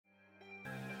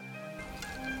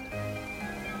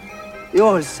You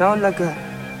all sound like a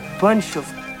bunch of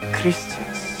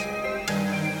Christians.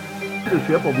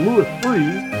 Leadership of Louis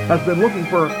Freeh has been looking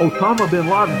for Osama bin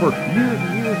Laden for years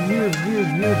and years and years and years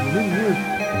and years and many years.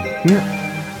 And can't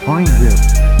find him.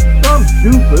 Some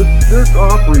doofus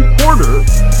jerk-off reporter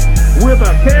with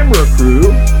a camera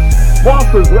crew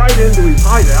waltzes right into his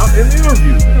hideout and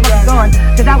interviews. Gun,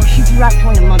 because I will shoot you right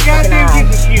between the motherfucking Goddamn, eyes. get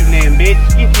the shooting in, bitch.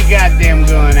 Get your goddamn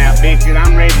gun out, bitch, and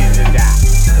I'm ready to die.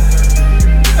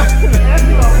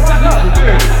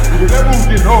 That one's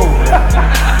getting old.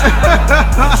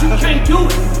 But you can't do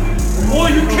it. Or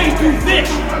you can't do this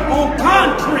on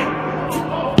concrete.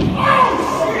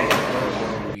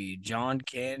 John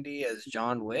Candy as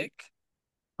John Wick?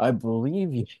 I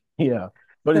believe you. Yeah.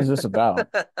 What is this about?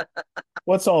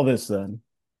 What's all this then?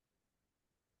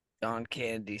 John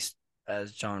Candy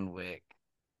as John Wick.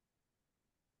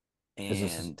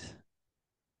 And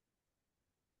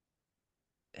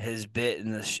his bit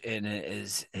in it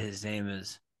is his name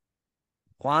is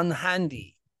Juan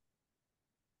Handy.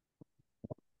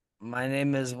 My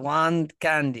name is Juan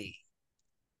Candy.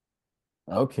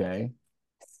 Okay.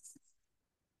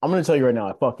 I'm gonna tell you right now,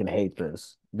 I fucking hate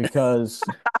this because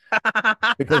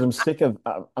I'm sick of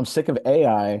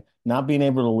AI not being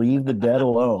able to leave the dead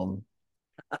alone.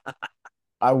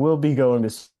 I will be going to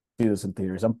see this in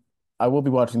theaters. I will be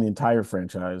watching the entire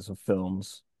franchise of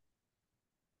films.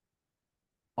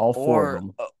 All four of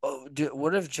them.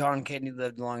 What if John Candy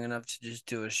lived long enough to just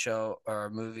do a show or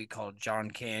a movie called John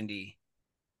Candy,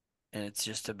 and it's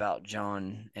just about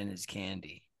John and his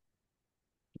candy?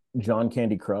 John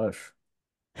Candy Crush.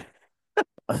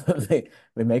 they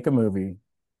make a movie.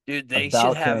 Dude, they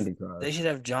should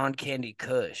have John Candy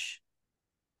Kush.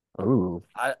 Ooh.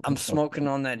 I'm smoking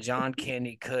on that John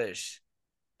Candy Kush.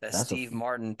 That Steve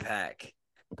Martin pack.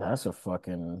 That's a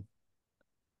fucking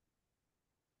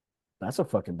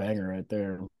banger right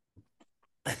there.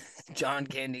 John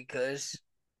Candy Kush.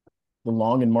 The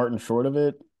long and Martin short of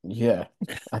it? Yeah,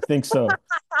 I think so.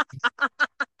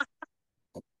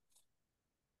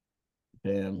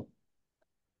 Damn.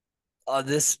 Oh,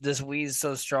 this weed is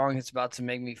so strong, it's about to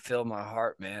make me feel my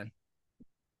heart, man.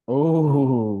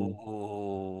 Oh,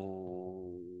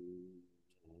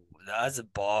 that's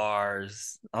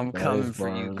bars. I'm coming for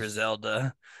you,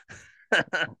 Griselda.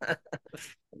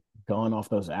 Going off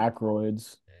those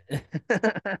acroids.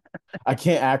 I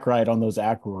can't act right on those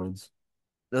acroids.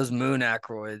 Those moon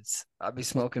acroids. I'll be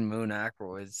smoking moon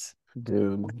acroids.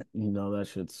 Dude, you know that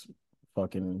shit's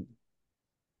fucking.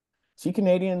 Is he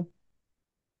Canadian?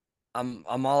 I'm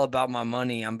all about my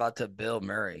money. I'm about to Bill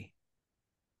Murray.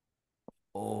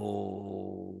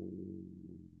 Oh.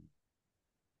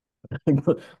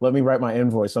 Let me write my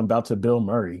invoice. I'm about to Bill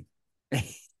Murray.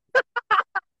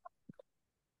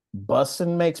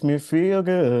 Bussin' makes me feel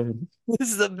good.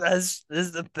 This is the best. This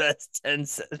is the best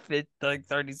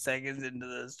 30 seconds into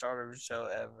the start of a show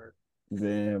ever.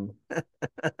 Damn.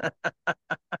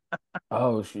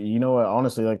 Oh, you know what?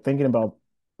 Honestly, like thinking about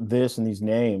this and these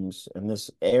names and this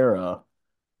era,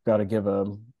 got to give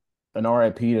an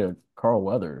RIP to Carl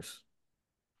Weathers.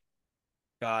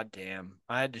 God damn!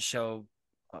 I had to show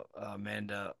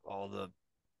Amanda all the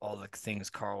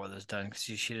things Carl Weathers done because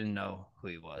she didn't know who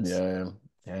he was.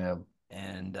 Yeah.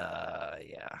 And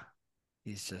yeah,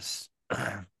 he's just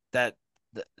that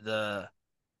the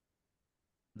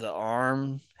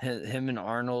arm, him and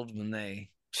Arnold when they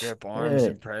grip arms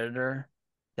in Predator,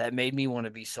 that made me want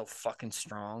to be so fucking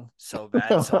strong so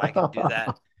bad so I could do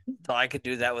that. So I could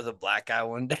do that with a black guy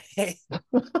one day.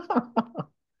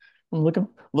 I'm looking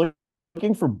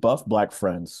for buff black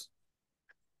friends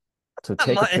to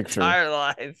take a picture. My entire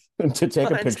life. To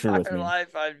take a picture with me. My entire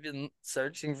life I've been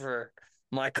searching for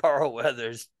my Carl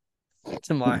Weathers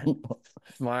to my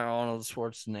Arnold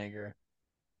Schwarzenegger.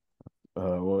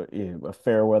 Well, yeah, a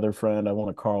fair weather friend. I want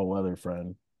a Carl Weather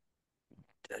friend.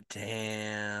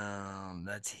 Damn,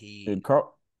 that's he. Dude,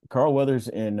 Carl Weathers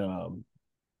in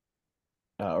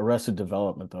Arrested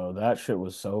Development though. That shit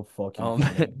was so fucking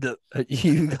funny.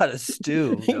 You got a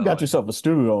stew. You got yourself a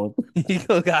stew going.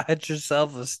 You got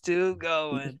yourself a stew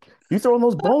going. You throwing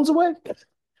those bones away?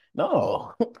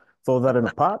 No. Throw that in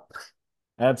a pot.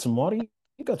 Add some water.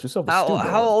 You got yourself a stew going.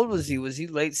 How old was he? Was he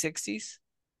late 60s?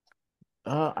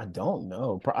 I don't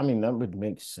know. I mean, that would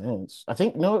make sense. I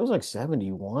think no, it was like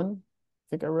 71. I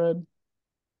think I read.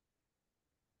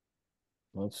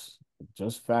 Let's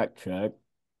just fact check.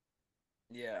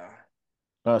 Yeah.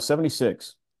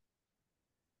 76.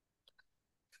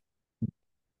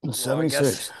 Well,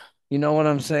 76. You know what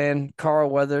I'm saying? Carl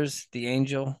Weathers, the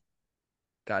angel,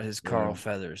 got his Carl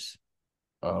feathers.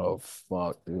 Oh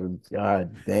fuck, dude.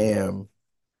 God damn.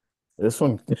 This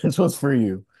one's for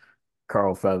you,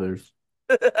 Carl Feathers.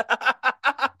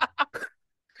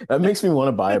 That makes me want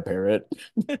to buy a parrot.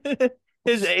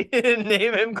 His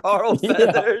name him Carl Yeah.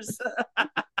 Feathers.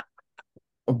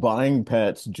 Buying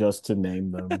pets just to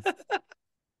name them.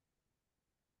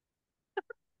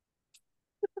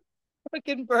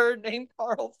 Fucking bird named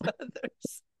Carl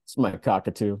Feathers. It's my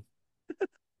cockatoo.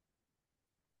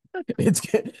 It's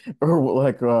or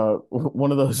like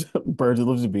one of those birds that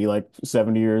lives to be like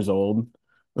 70 years old.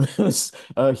 It's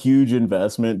a huge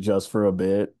investment just for a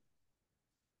bit.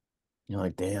 You're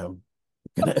like, damn,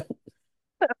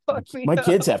 Fuck me my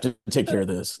kids up. have to take care of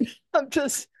this. I'm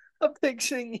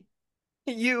picturing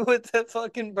you with that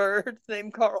fucking bird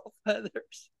named Carl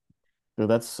Feathers. Dude,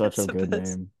 that's such It's a the good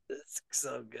best. name. It's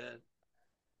so good.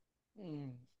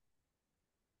 Mm.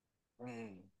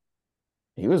 Mm.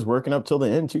 He was working up till the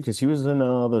end too, because he was in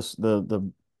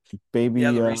the Yeah, baby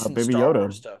the recent baby Star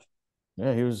Wars Yoda. stuff.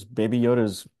 Yeah, he was baby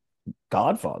Yoda's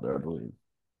godfather, I believe,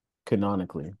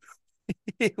 canonically.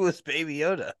 He was Baby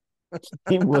Yoda.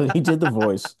 He did the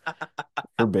voice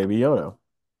for Baby Yoda.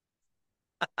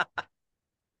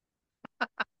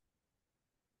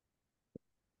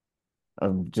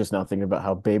 I'm just now thinking about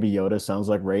how Baby Yoda sounds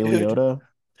like Ray Dude, Liotta.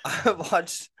 I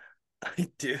watched,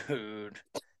 dude,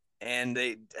 and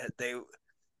they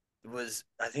was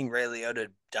I think Ray Liotta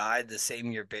died the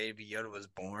same year Baby Yoda was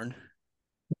born.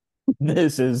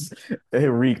 This is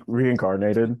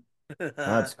reincarnated. Oh,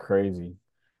 That's crazy.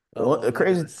 what was I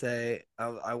Crazy. gonna say?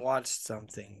 I watched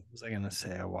something. What was I gonna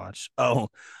say? I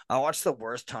watched the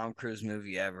worst Tom Cruise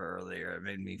movie ever earlier. It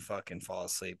made me fucking fall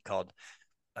asleep. Called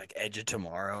like Edge of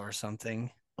Tomorrow or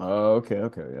something. Oh, okay,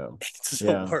 yeah. It's the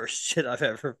Yeah. worst shit I've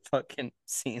ever fucking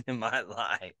seen in my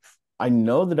life. I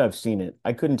know that I've seen it.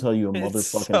 I couldn't tell you a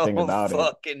It's motherfucking thing so about it.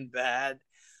 fucking bad.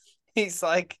 He's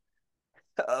like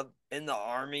in the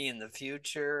army in the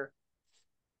future.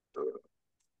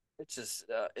 It's just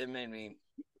it made me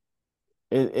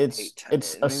It's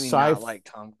it a made me not sci like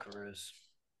Tom Cruise.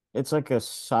 it's like a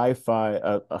sci-fi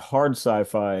a hard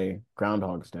sci-fi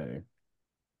Groundhog's Day.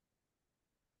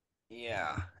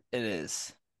 Yeah, it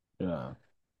is. Yeah.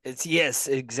 It's yes,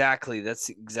 exactly. That's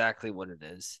exactly what it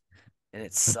is. And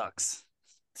it sucks.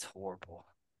 It's horrible.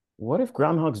 What if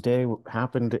Groundhog's Day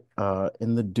happened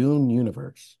in the Dune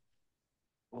universe?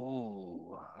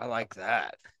 Ooh, I like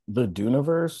that. The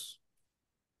Duneverse?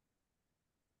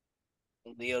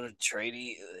 Leo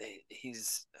Trady, he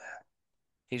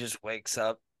just wakes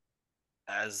up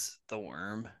as the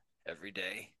worm every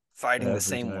day, fighting the Every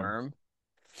same day. worm.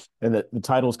 And the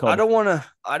title's I called don't want to.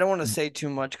 I don't want to say too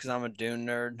much because I'm a Dune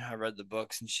nerd. I read the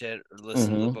books and shit, or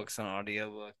listened to the Mhm. books on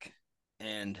audiobook,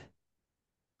 and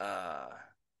uh,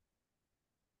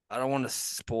 I don't want to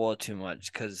spoil too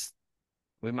much because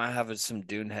we might have some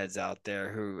Dune heads out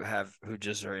there who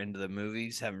just are into the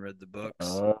movies, haven't read the books.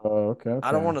 Oh, okay,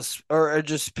 I don't okay. want to, or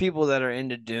just people that are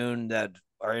into Dune that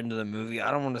are into the movie.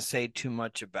 I don't want to say too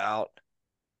much about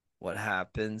what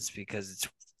happens because it's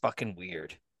fucking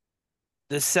weird.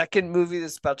 The second movie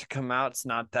that's about to come out, it's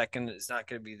not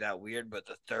gonna be that weird, but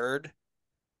the third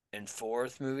and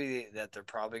fourth movie that they're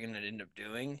probably gonna end up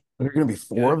doing, There are gonna be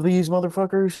four Dune, of these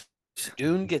motherfuckers?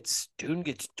 Dune gets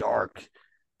dark.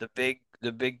 The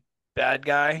big bad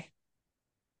guy,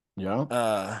 Yeah.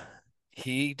 uh,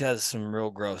 he does some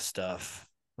real gross stuff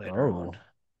later on. Oh,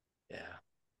 Yeah,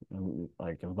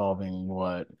 like involving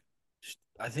what?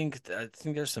 I think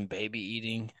there's some baby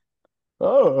eating.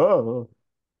 Oh,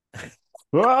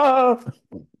 ah!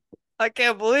 I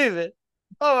can't believe it.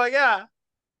 Oh my god.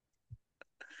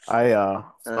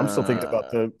 I'm still thinking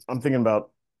about Uh, I'm thinking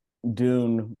about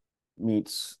Dune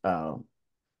meets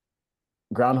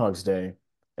Groundhog's Day,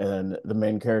 and then the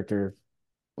main character,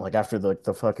 like after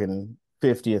the fucking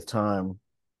 50th time,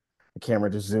 the camera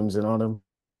just zooms in on him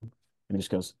and he just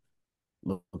goes,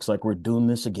 looks like we're doing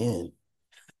this again.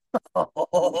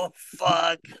 oh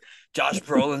fuck. Josh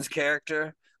Brolin's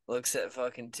character looks at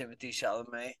fucking Timothy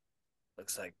Chalamet.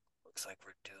 Looks like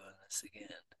we're doing this again.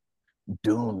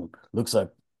 Dune looks like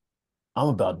I'm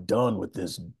about done with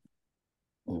this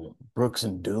Brooks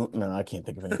and Dune. No, I can't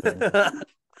think of anything.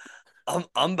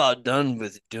 I'm about done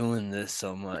with doing this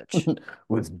so much.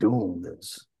 With Dune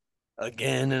this.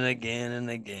 Again and again and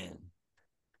again.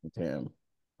 Damn.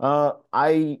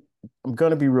 I'm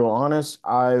gonna be real honest.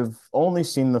 I've only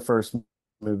seen the first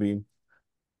movie.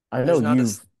 I know There's not a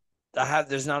you've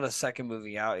there's not a second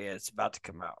movie out yet. It's about to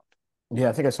come out. yeah,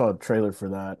 I think I saw a trailer for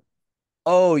that.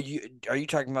 Oh, are you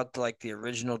talking about the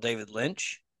original David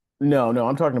Lynch? No,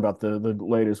 I'm talking about the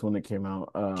latest one that came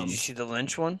out. Did you see the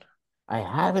Lynch one? I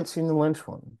haven't seen the Lynch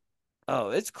one. Oh,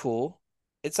 it's cool.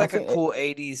 It's I like a think cool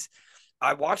 80s.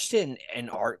 I watched it in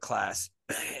art class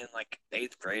in like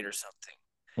eighth grade or something.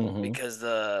 Hmm. because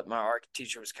my art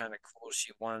teacher was kind of cool.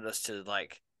 She wanted us to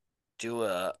like do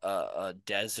a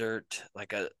desert,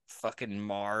 like a fucking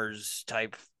Mars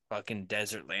type fucking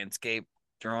desert landscape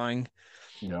drawing.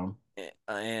 Yeah.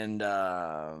 And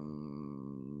I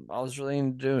was really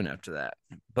into Dune after that.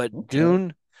 But Okay.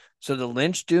 Dune, so the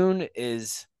Lynch Dune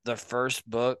is the first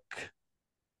book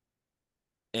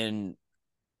in,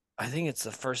 I think it's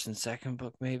the first and second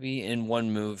book maybe in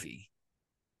one movie.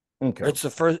 Or Okay. it's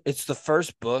the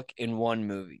first book in one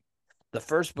movie. The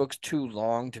first book's too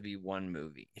long to be one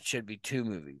movie. It should be two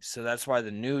movies. So that's why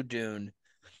the new Dune,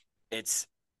 it's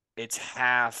it's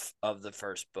half of the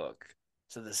first book.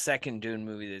 So the second Dune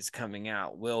movie that's coming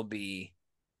out will be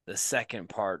the second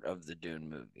part of the Dune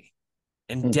movie.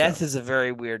 And Okay. death is a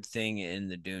very weird thing in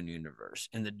the Dune universe.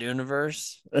 In the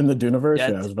Duneverse, In the Duneverse,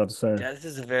 death yeah, I was about to say. death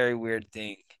is a very weird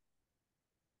thing.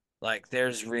 Like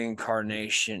there's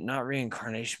reincarnation, not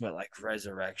reincarnation, but like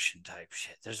resurrection type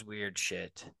shit. There's weird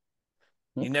shit.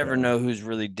 You never Okay. know who's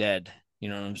really dead. You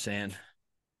know what I'm saying?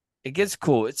 It gets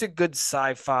cool. It's a good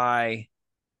sci-fi.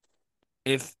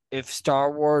 If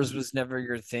Star Wars was never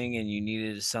your thing and you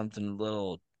needed something a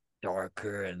little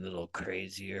darker and a little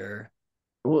crazier,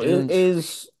 Well, it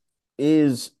Dune's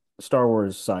is Star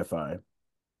Wars sci-fi.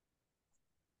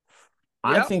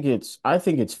 yep, I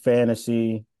think it's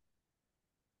fantasy.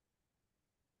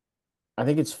 I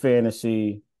think it's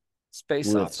fantasy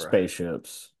space with opera.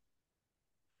 spaceships.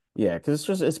 Yeah, because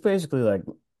it's basically like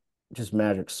just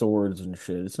magic swords and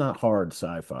shit. It's not hard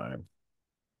sci-fi.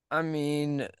 I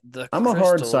mean, the I'm a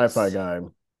hard sci-fi crystals. guy.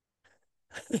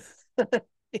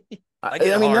 I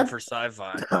get I mean hard that for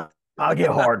sci-fi. I'll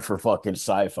get hard for fucking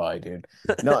sci-fi, dude.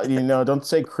 No, don't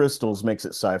say crystals makes it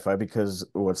sci-fi because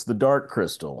what's the dark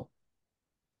crystal?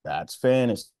 That's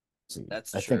fantasy.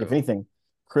 That's I think if true. anything,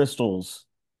 crystals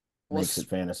Well, makes it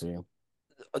fantasy.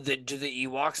 do the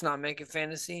Ewoks not make it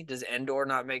fantasy? Does Endor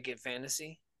not make it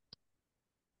fantasy?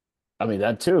 I mean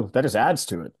that too. That just adds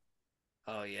to it.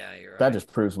 Oh yeah, you're That right.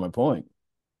 just proves my point.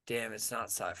 Damn, it's not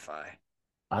sci-fi.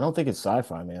 I don't think it's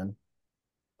sci-fi, man.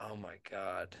 Oh my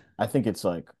god. I think it's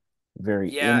like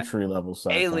very Yeah, entry level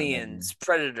sci-fi, maybe. Aliens,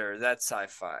 Predator, that's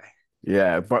sci-fi.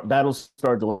 Yeah, but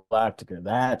Battlestar Galactica,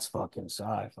 that's fucking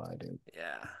sci-fi, dude.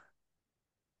 Yeah.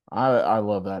 I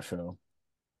love that show.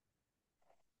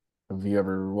 Have you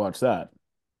ever watched that?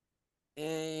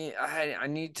 I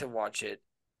need to watch it.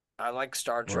 I like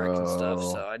Star Trek and stuff,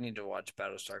 Bro, so I need to watch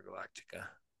Battlestar Galactica.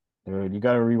 dude, you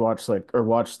gotta rewatch like or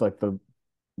watch like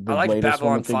I the liked latest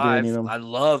one Babylon that they did, 5. I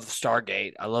love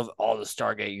Stargate. I love all the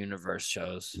Stargate universe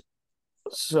shows.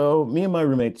 So me and my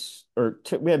roommates,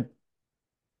 we had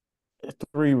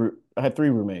I had three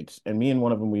roommates, and me and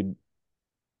one of them we'd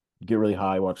get really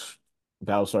high, watch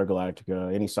Battlestar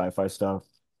Galactica, any sci-fi stuff.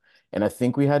 And I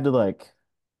think we had to like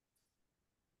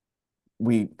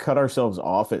we cut ourselves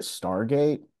off at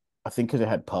Stargate. I think because it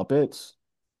had puppets.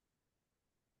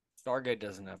 Stargate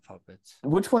doesn't have puppets.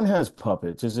 Which one has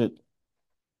puppets? Is it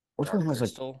which one Dark has like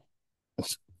Crystal,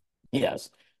 yes.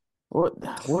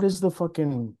 What is the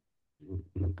fucking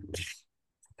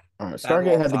all right,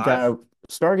 Babylon 5.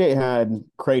 Stargate had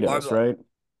Kratos, Barbara, right?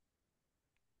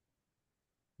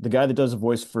 The guy that does the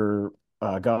voice for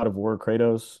God of War,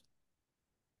 Kratos.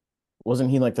 Wasn't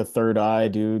he like the third eye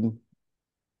dude?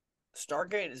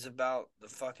 Stargate is about the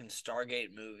fucking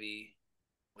Stargate movie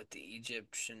with the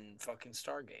Egyptian fucking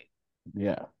Stargate.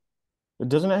 Yeah. But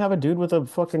doesn't it have a dude with a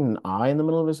fucking eye in the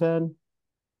middle of his head?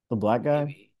 The black guy?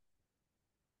 Maybe.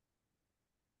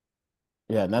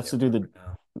 Yeah, and I can't remember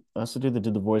now. that's the dude that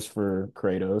did the voice for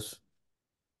Kratos.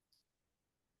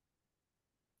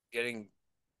 Getting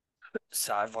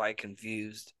sci-fi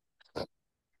confused.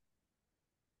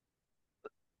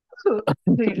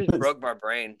 You just broke my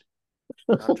brain.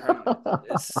 I'm trying to.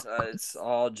 It's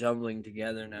all jumbling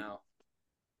together now.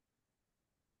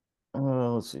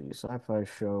 Let's see, sci-fi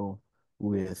show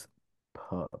with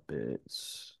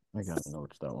puppets. I gotta know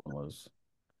which that one was.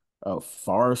 Oh,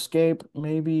 Farscape,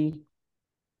 maybe?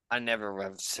 I never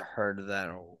have heard of that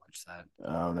or watched that.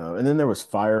 I don't know. And then there was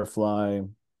Firefly.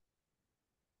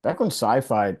 Back when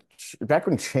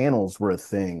channels were a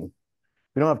thing.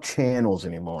 We don't have channels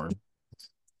anymore.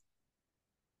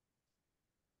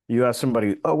 You ask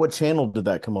somebody, "Oh, what channel did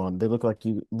that come on?" They look at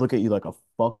you like a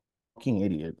fucking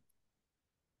idiot,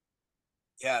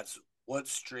 Yeah, it's what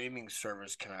streaming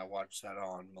service can I watch that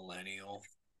on? Millennial.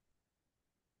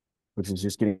 which is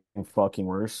just getting fucking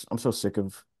worse. I'm so sick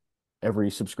of every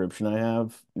subscription I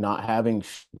have not having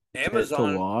shit to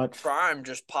Amazon watch. Prime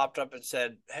just popped up and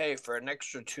said, "Hey, for an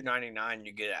extra $2.99,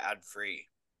 you get it ad free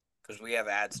because we have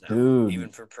ads now, Dude,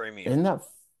 even for premium." isn't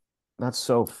that's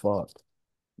so fucked.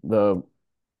 The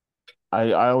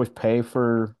I always pay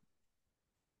for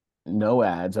no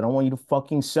ads. I don't want you to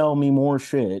fucking sell me more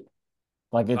shit.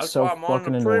 Like it's That's so why I'm on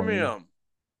the fucking annoying. premium.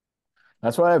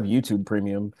 That's why I have YouTube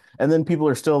Premium. And then people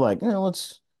are still like,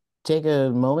 let's take a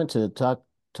moment to talk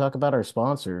about our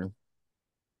sponsor.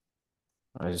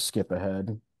 I just skip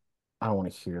ahead. I don't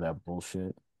want to hear that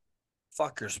bullshit.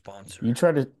 Fuck your sponsor. You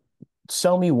try to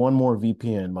sell me one more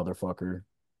VPN, motherfucker.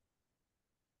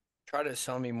 Try to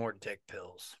sell me more dick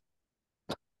pills.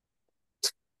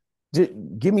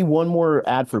 Give me one more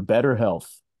ad for better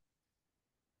health.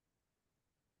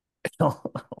 I'll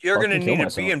You're gonna fucking kill need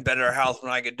to be myself. in better health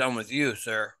when I get done with you,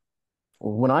 sir.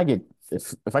 When I get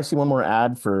if I see one more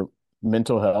ad for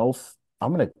mental health,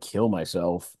 I'm gonna kill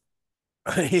myself.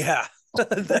 Yeah.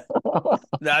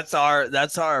 That's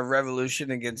our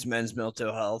revolution against men's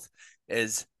mental health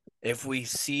is if we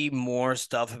see more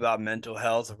stuff about mental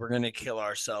health, we're gonna kill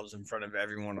ourselves in front of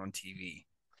everyone on TV.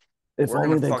 If We're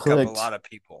gonna only they fuck up a clicked. lot of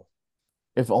people.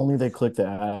 If only they clicked the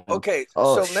ad. Okay,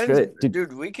 Oh so men's shit.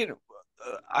 dude, we can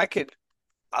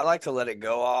I like to let it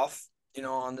go off,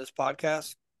 on this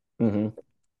podcast. Mhm.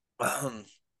 Um,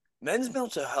 men's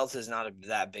mental health is not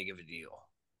that big of a deal.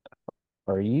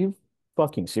 Are you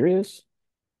fucking serious?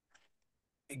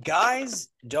 Guys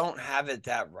don't have it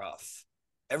that rough.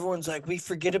 Everyone's like, we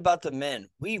forget about the men.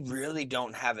 We really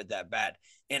don't have it that bad.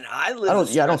 And I live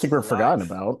a I don't think we're stressful forgotten life.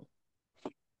 about.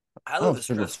 I I live don't a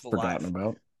think we're stressful forgotten life.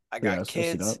 about. I got Yes, I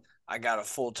see kids. that. I got a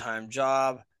full-time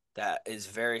job that is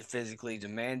very physically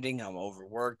demanding. I'm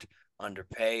overworked,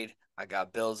 underpaid. I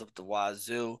got bills up the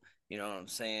wazoo. You know what I'm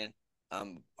saying?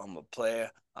 I'm a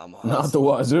player. I'm a Not the hustler.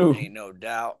 wazoo. Ain't no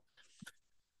doubt.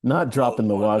 Not dropping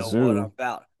the Want to know what I'm wazoo.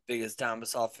 about? Biggest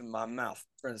diamonds off in my mouth.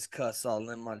 Friends cuss all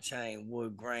in my chain.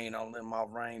 Wood grain all in my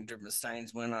rain. Dripping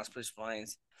stains when I split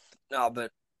planes. No,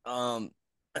 but um,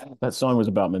 That song was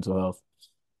about mental health.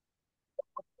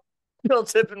 still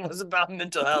tipping was about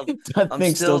mental health. I I'm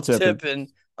think still still tipping.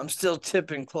 tipping. I'm still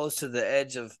tipping close to the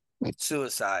edge of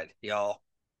suicide, y'all.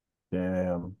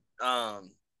 Damn.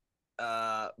 Um,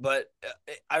 but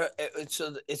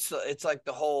it's like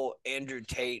the whole Andrew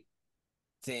Tate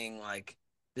thing. Like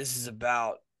this is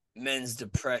about men's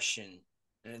depression,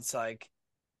 and it's like,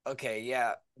 okay,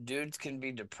 yeah, dudes can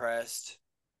be depressed,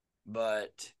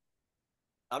 but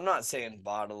I'm not saying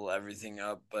bottle everything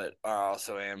up, but I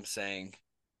also am saying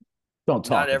Don't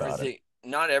not talk about it.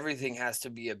 everything has to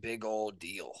be a big old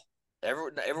deal.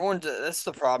 Everyone that's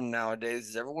the problem nowadays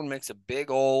is everyone makes a big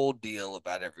old deal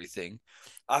about everything.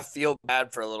 I feel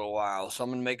bad for a little while, so I'm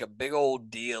gonna make a big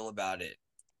old deal about it.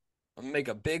 I'm gonna make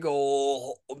a big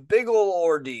old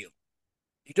ordeal.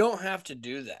 You don't have to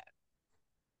do that.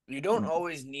 You don't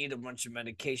always need a bunch of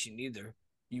medication either.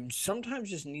 You sometimes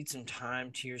just need some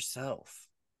time to yourself.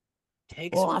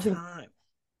 Take Well, some time.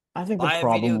 I think the Buy a video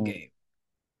problem, game.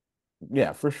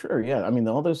 yeah, for sure. Yeah. I mean,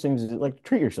 all those things like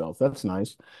treat yourself. That's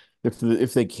nice.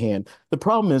 If they can. The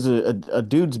problem is a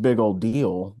dude's big old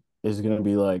deal is gonna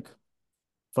be like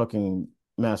fucking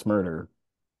mass murder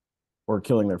or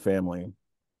killing their family.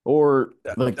 Or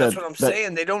like That's that what I'm that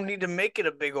saying. They don't need to make it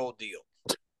a big old deal.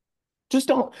 just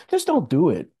don't do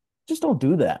it. Just don't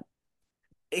do that.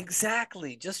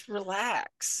 Exactly. Just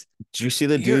relax. Did you see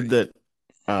the Your dude that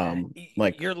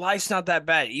like your life's not that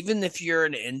bad. Even if you're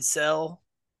an incel,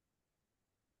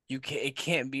 it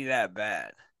can't be that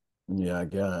bad. yeah, I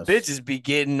guess. Bitches be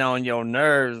getting on your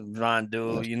nerves, Von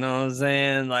dude. You know what I'm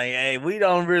saying? Like, hey, we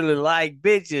don't really like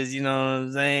bitches. You know what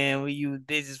I'm saying? We use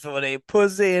bitches for their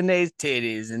pussy and their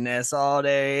titties, and that's all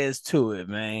there is to it,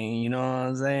 man. You know what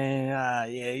I'm saying? Yeah,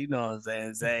 you know what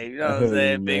I'm saying? You know what I'm Hey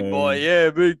saying? Big boy, man. yeah,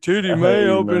 big titty, man, Hey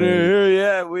up in man. here.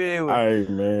 Yeah, we. Hey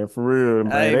man, for real,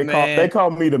 man. Hey, They man.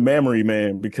 call me the memory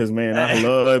man because man, I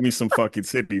love me some fucking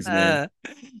titties, man.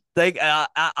 Uh,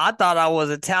 I thought I was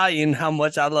Italian. How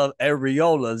much I love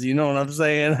areolas. You know what I'm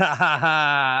saying?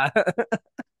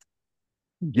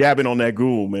 Gabbing on that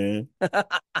ghoul, man.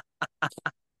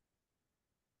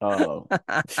 Uh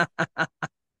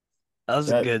That was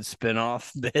a that good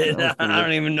spin-off bit. that was pretty I good.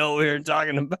 don't even know what we were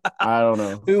talking about. I don't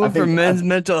know. We went from men's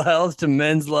mental health to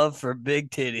men's love for big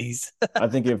titties. I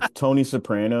think if Tony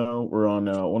Soprano were on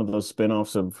one of those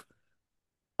spin-offs of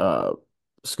uh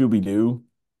Scooby-Doo,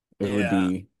 it would Yeah.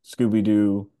 be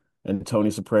Scooby-Doo and Tony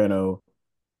Soprano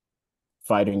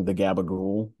fighting the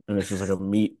Gabagool, and it's just like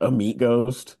a meat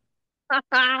ghost.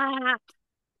 I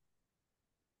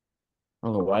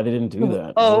don't know why they didn't do that.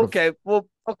 That Oh, would have okay. Well,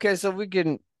 okay. So we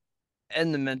can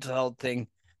end the mental health thing.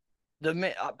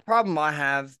 The problem I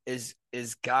have is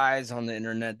guys on the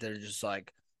internet that are just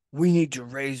like, we need to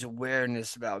raise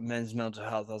awareness about men's mental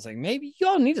health. I was like, maybe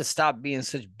y'all need to stop being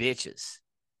such bitches.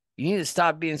 You need to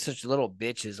stop being such little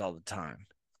bitches all the time.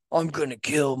 I'm gonna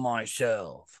kill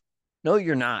myself. No,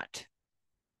 you're not.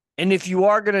 And if you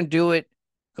are gonna do it,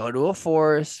 go to a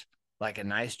forest like a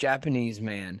nice Japanese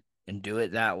man and do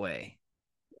it that way.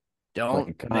 Like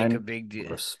a Don't make a kind, big deal.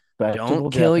 respectable Don't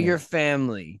kill your Japanese.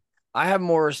 family. I have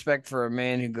more respect for a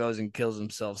man who goes and kills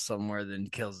himself somewhere than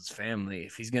kills his family.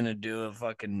 If he's gonna do a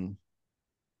fucking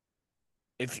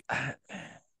if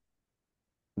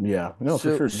Yeah, no,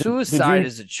 for sure. Did suicide you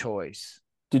is a choice.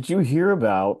 did you hear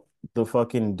about the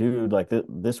fucking dude like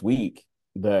this week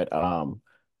that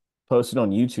posted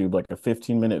on YouTube like a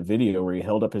 15-minute video where he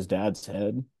held up his dad's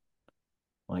head?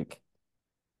 Like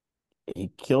he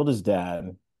killed his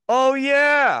dad. Oh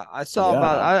yeah, I saw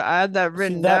about. Yeah. I had that See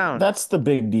written down. that's the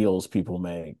big deals people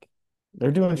make.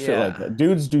 They're doing shit like Yeah, that.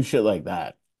 Dudes do shit like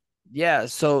that. yeah.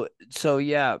 So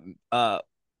yeah.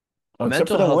 Oh,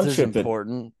 except for Mental that health one is chick that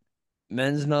important.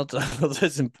 Men's mental health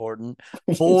is important.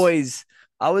 he's Boys,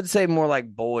 I would say more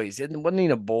like boys. It wasn't he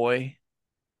a boy?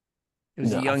 He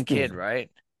was a no, I young think he was kid, right?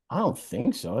 I don't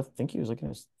think so. I think he was like in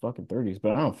his fucking 30s,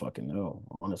 but I don't fucking know,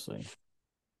 honestly.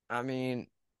 I mean,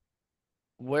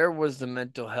 where was the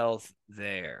mental health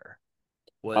there?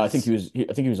 I think Was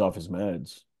I think he was off his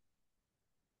meds.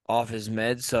 off his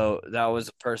meds, so that was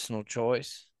a personal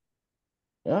choice.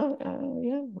 Yeah,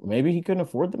 yeah. Maybe he couldn't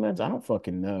afford the meds. I don't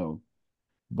fucking know.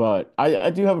 But I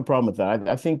do have a problem with that.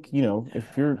 I think,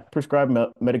 if you're prescribed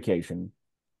medication,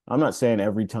 I'm not saying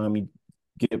every time you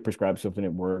get prescribed something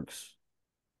it works.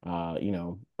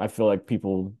 I feel like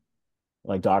people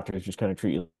like doctors just kind of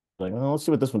treat you like, oh, let's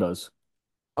see what this one does.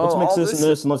 Oh, Let's mix all this and this,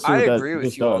 this and let's see I what that agree this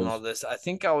with you on all does. this. I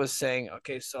think I was saying,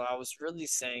 okay, so I was really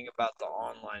saying about the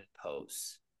online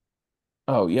posts.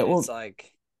 Oh, yeah, And it's well,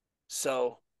 like,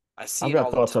 so I see I've it got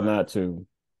all the thoughts on time. that too.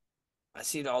 I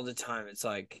see it all the time. It's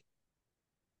like,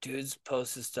 dudes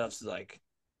posting stuff like,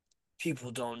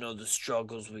 people don't know the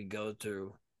struggles we go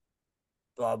through.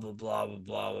 Blah, blah, blah,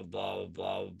 blah, blah,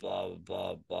 blah, blah, blah,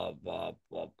 blah, blah, blah,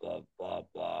 blah, blah, blah,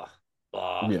 blah,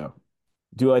 blah. Yeah.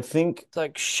 Do I think It's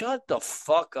like, shut the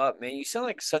fuck up, man. You sound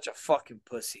like such a fucking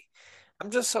pussy. I'm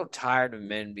just so tired of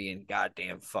men being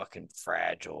goddamn fucking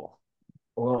fragile.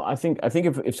 well, I think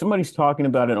if somebody's talking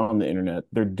about it on the internet,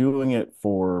 they're doing it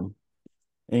for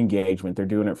engagement. They're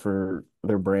doing it for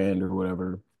their brand or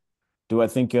whatever. Do I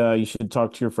think you should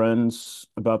talk to your friends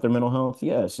about their mental health?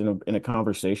 Yes, in a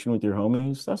conversation with your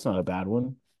homies. That's not a bad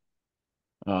one.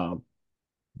 Um,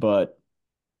 but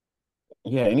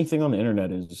yeah, anything on the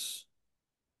internet is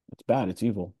it's bad. It's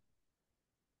evil.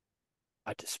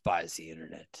 I despise the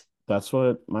internet. That's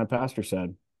what my pastor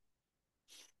said.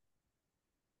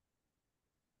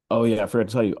 Oh yeah, I forgot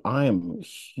to tell you, I am a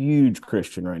huge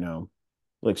Christian right now,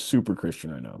 like super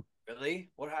Christian right now.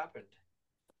 Really? What happened?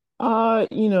 I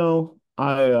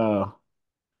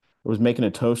was making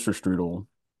a toaster strudel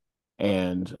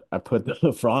and I put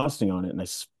the frosting on it and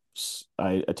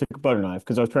I took a butter knife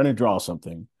because I was trying to draw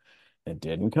something. It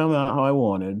didn't come out how I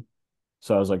wanted.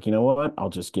 So I was like, you know what? I'll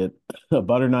just get a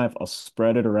butter knife. I'll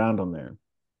spread it around on there.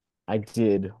 I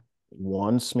did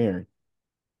one smear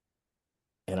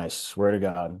and I swear to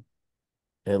God,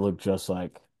 it looked just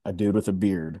like a dude with a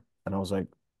beard. And I was like,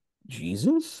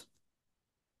 Jesus?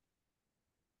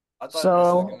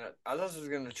 So, I thought this was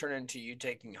gonna turn into you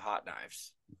taking hot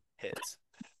knives hits.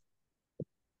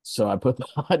 so I put the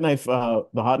hot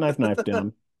knife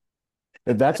down.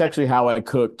 That's actually how I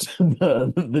cooked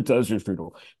the toaster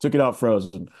strudel. Took it out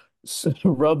frozen,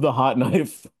 rubbed the hot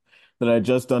knife that I had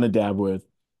just done a dab with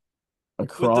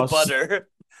With the across. butter.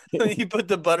 You put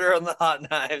the butter on the hot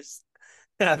knives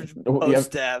after Yeah, post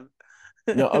stab.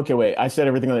 no, okay, wait. I said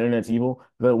everything on the internet's evil.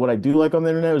 But what I do like on the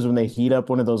internet is when they heat up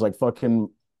one of those like fucking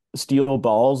steel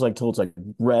balls like till it's like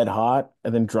red hot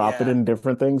and then drop it Yeah. in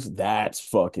different things. That's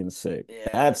fucking sick. Yeah.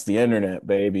 That's the internet,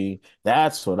 baby.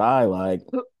 That's what I like.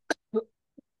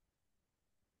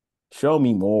 Show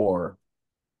me more.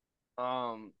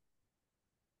 Um,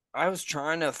 I was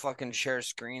trying to fucking share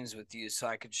screens with you so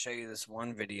I could show you this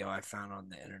one video I found on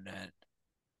the internet.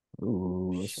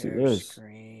 Ooh, let's see Share this.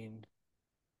 screen.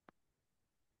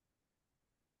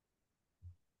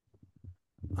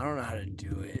 I don't know how to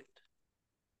do it.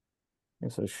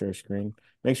 It says share screen.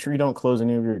 Make sure you don't close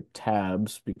any of your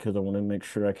tabs because I want to make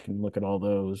sure I can look at all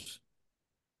those.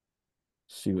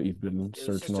 See what you've been It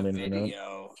was searching just a on the internet.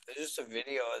 video. It was just a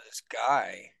video of this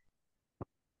guy.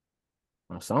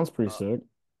 That sounds pretty Uh, sick.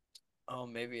 oh,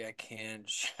 maybe I can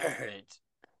share it.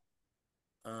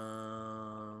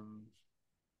 Um,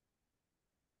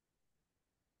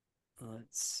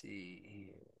 let's see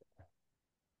here.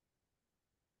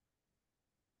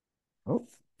 Oh,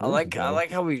 I there's the like I devil.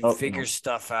 like how we Oh, figure no.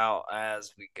 stuff out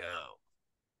as we go.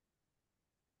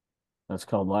 That's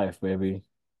called life, baby.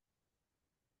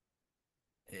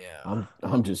 Yeah.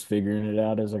 I'm just figuring it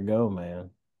out as I go, man.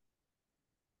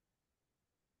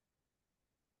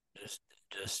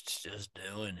 Just just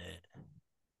doing it.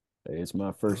 Hey, it's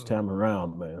my first time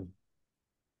around, man.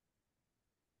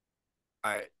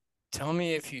 All right. Tell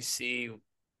me if you see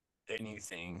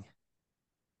anything.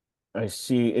 I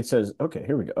see it says, okay,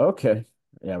 here we go. Okay.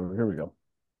 Yeah, here we go.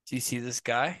 Do you see this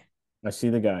guy? I see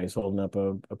the guy. He's holding up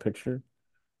a picture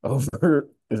over,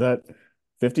 is that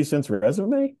 50 Cent's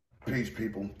resume? Peace,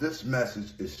 people. This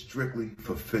message is strictly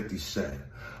for 50 Cent.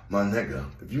 My nigga,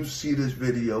 if you see this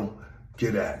video,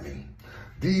 get at me.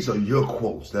 These are your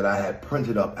quotes that I had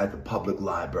printed up at the public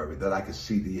library that I could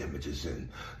see the images in.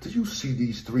 Do you see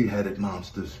these three-headed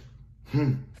monsters?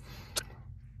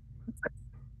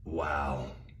 Wow.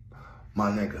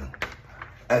 My nigga,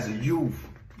 as a youth,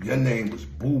 your name was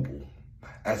Boo Boo.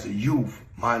 As a youth,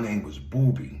 my name was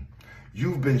Booby.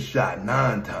 You've been shot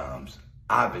 9 times.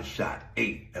 I've been shot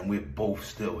 8, and we're both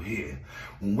still here.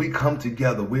 When we come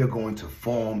together, we're going to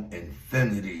form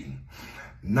infinity.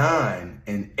 9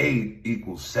 and 8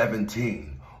 equals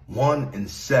 17. 1 and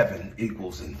 7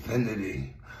 equals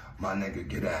infinity. My nigga,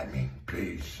 get at me.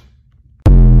 Peace.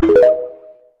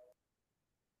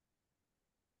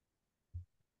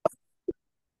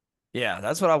 Yeah,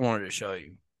 that's what I wanted to show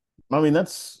you. I mean,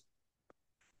 that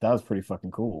was pretty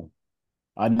fucking cool.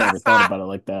 I'd never thought about it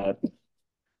like that.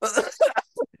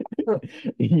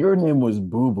 Your name was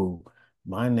Boo Boo.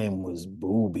 My name was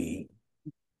Booby.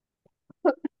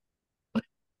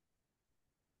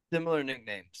 Similar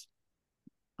nicknames.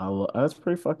 That's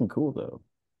pretty fucking cool though.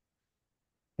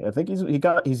 Yeah, I think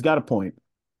he's got a point.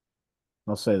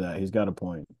 I'll say that. He's got a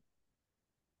point.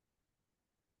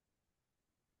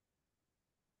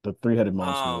 The three-headed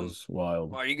monster was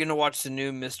wild. Are you gonna watch the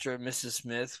new Mr. and Mrs.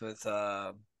 Smith with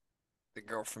the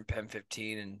girl from Pen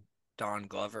 15 and Don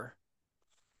Glover?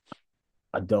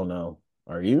 I don't know.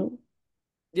 Are you?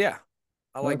 Yeah,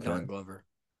 I like Okay. Don Glover.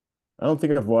 I don't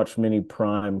think I've watched many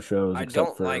Prime shows I except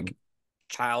don't for like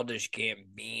Childish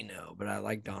Gambino, but I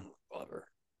like Don Glover.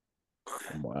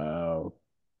 wow.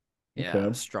 Yeah,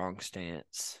 Okay. strong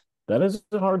stance. That is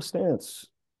a hard stance.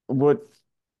 What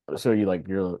so you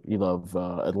love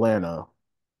Atlanta.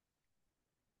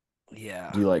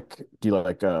 Yeah, Do you like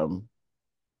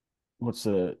what's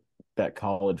that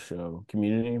college show?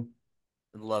 Community?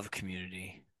 love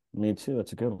Community. Me too.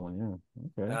 That's a good one.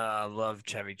 Yeah. Okay. Love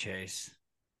Chevy Chase.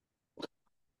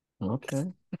 Okay.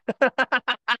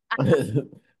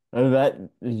 That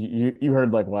you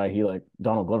heard like why he like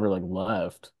Donald Glover like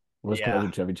left was because Yeah,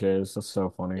 of Chevy Chase. That's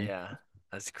so funny. yeah,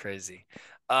 that's crazy.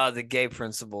 The gay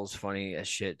principal is funny as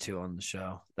shit too on the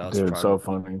show. Dude, so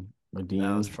funny. The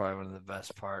That was Dean. probably one of the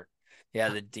best part. Yeah,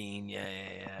 the dean. Yeah,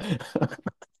 yeah, yeah.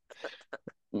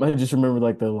 I just remember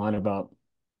like the line about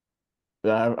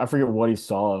I forget what he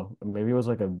saw. Maybe it was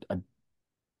like a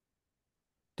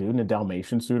dude in a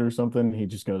Dalmatian suit or something. He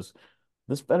just goes,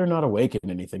 "This better not awaken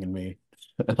anything in me."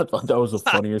 I thought that was the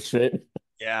funniest shit.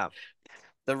 Yeah.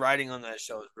 The writing on that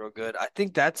show is real good. I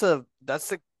think that's the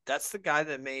guy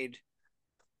that made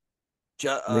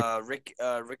Rick,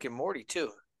 Rick and Morty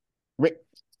too. Rick,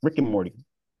 Rick and Morty.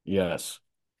 Yes.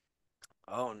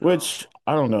 Oh no. Which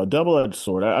I don't know, double-edged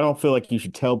sword. I don't feel like you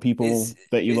should tell people Is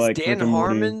that you is like Dan Rick and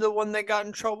Morty. Harmon the one that got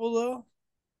in trouble though?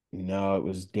 No, it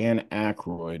was Dan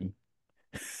Aykroyd.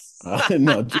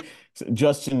 No,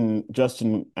 Justin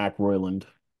Ackroyland.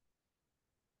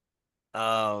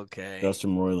 Oh, okay.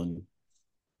 Justin Roiland.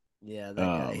 Yeah, that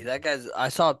guy. Um, That guy's. I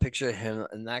saw a picture of him,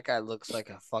 and that guy looks like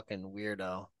a fucking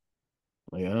weirdo.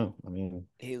 yeah, I mean,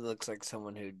 He looks like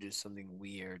someone who'd do something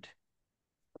weird.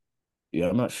 yeah,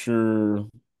 I'm not sure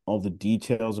all the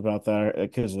details about that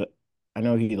because I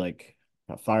know he like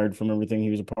got fired from everything he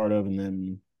was a part of, and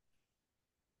then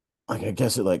like I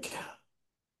guess it like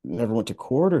never went to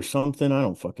court or something. I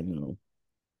don't fucking know,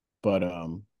 but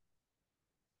I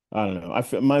don't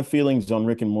know. My feelings on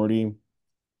Rick and Morty.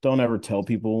 Don't ever tell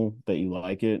people that you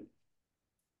like it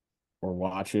or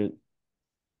watch it,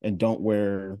 and don't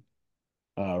wear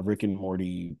Rick and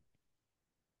Morty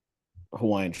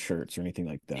Hawaiian shirts or anything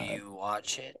like Do that. you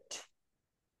watch it?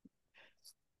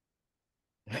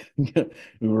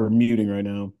 We were muting right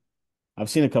now. I've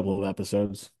seen a couple of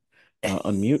episodes.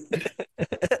 Unmute.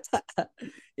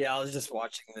 Yeah, I was just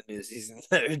watching the new season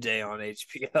the other day on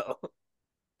HBO.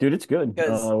 Dude, it's good.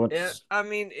 Because yeah, What's I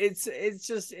mean, it's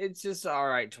just all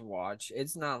right to watch.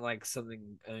 It's not like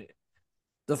something.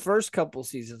 The first couple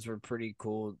seasons were pretty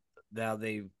cool. Now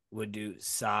they would do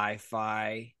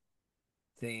sci-fi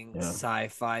things, yeah.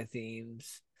 sci-fi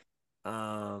themes.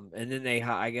 And then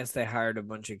I guess they hired a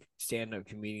bunch of stand-up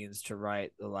comedians to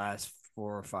write the last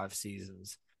 4 or 5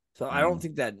 seasons. So I don't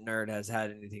think that nerd has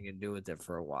had anything to do with it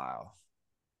for a while.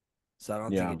 So I don't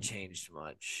think Yeah. it changed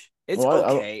much. It's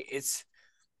Well, okay. It's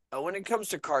when it comes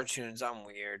to cartoons, I'm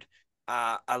weird.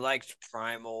 I liked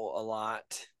Primal a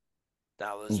lot.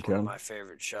 That was one of okay. my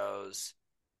favorite shows.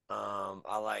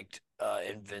 I liked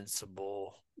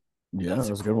Invincible. Yeah, That's a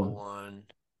that's a good cool one.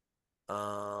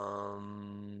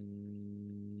 one.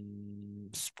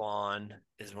 Spawn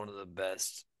is one of the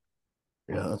best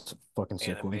Yeah, that's a fucking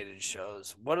sick one. animated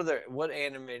shows. What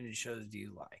animated shows do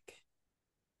you like?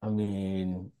 I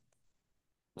mean,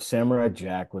 Samurai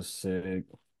Jack was sick.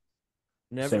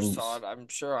 Never Same. saw it. I'm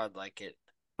sure I'd like it.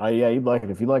 Yeah, you'd like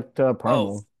it if you liked Oh,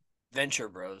 Primal. Venture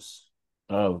Bros.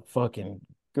 Oh, fucking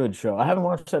good show. I haven't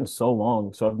watched that in so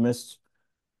long, so I've missed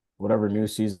whatever new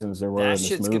seasons there were That in this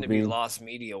shit's gonna be movie. lost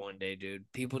media one day,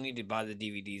 dude. People need to buy the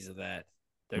DVDs of that.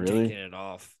 They're taking Really? it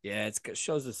off. Yeah, it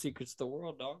shows the secrets of the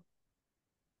world, dog.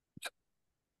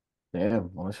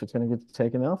 Damn. Well, shit's gonna get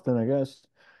taken off then, I guess.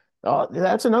 Oh,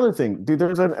 that's another thing, dude.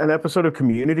 There's an episode of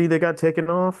Community that got taken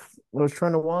off. I was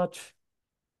trying to watch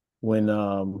when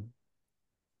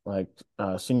like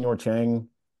Senor Chang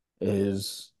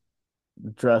is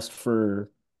dressed for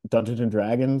Dungeons and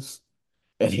Dragons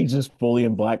and he's just fully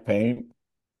in black paint.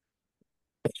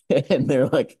 And they're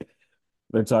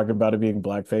talking about it being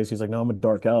blackface. He's like, no, I'm a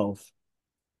dark elf.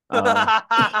 Uh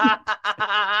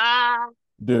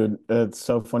dude, it's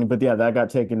so funny. But yeah, that got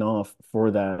taken off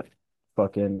for that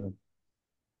fucking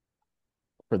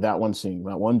for that one scene,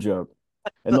 that one joke.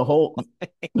 And the whole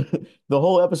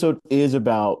episode is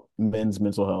about men's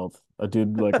mental health. A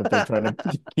dude like that they're trying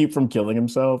to keep from killing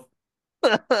himself.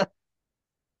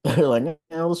 They're like,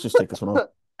 yeah, let's just take this one off.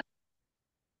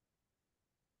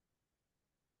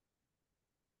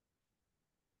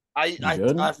 I, You I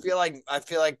good? I feel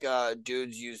like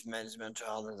dudes use men's mental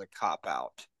health as a cop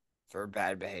out for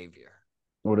bad behavior.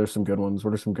 What are some good ones?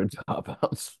 What are some good cop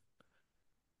outs?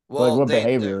 Like Well, what they're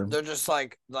behavior? they're just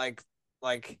like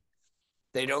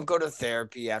they don't go to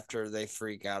therapy after they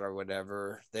freak out or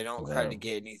whatever. They don't try Yeah. to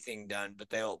get anything done, but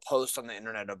they'll post on the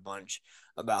internet a bunch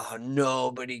about how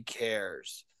nobody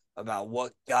cares about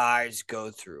what guys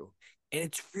go through. And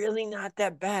it's really not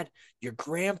that bad. Your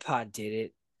grandpa did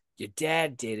it, your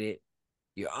dad did it,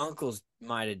 your uncles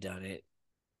might have done it.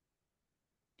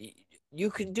 You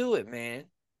can do it, man.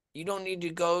 You don't need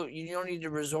to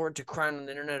resort to crying on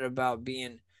the internet about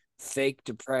being fake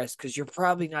depressed because you're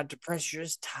probably not depressed. You're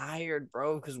just tired,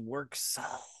 bro, because work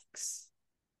sucks.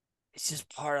 It's just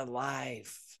part of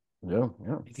life. Yeah,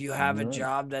 yeah. If you have a You're right.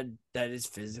 job that is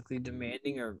physically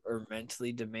demanding or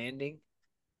mentally demanding,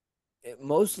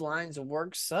 most lines of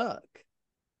work suck.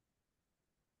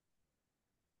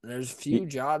 There's few Y-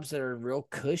 jobs that are real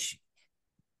cushy.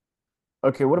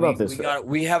 Okay, what about this?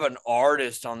 We have an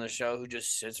artist on the show who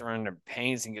just sits around and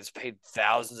paints and gets paid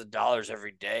thousands of dollars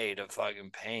every day to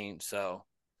fucking paint. So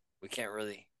we can't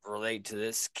really relate to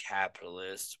this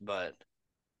capitalist, but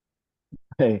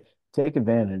Hey, take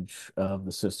advantage of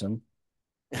the system.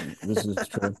 This is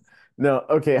true. No,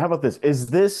 okay, how about this? Is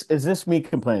this me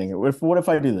complaining? What if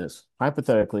I do this?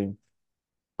 Hypothetically,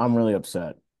 I'm really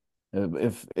upset.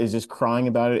 If is just crying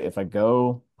about it, if I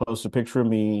go post a picture of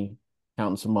me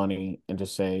counting some money and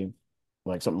just say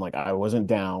like something like I wasn't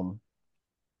down,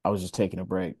 I was just taking a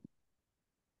break.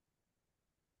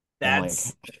 And like,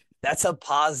 that's that's a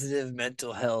positive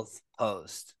mental health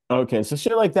post. okay, so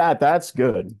shit like that, that's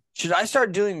good. Should I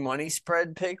start doing money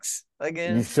spread pics You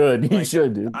again? should, you Like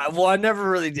should, dude. I never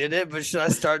really did it, but should I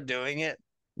start doing it?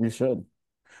 You should.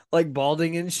 Like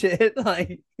balding and shit?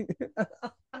 Like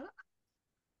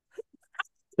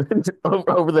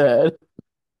Over the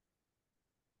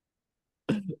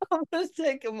head. I'm gonna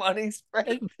take a money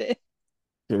spread pic.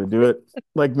 Dude, do it.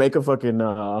 Like make a fucking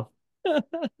a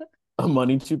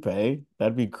money to pay.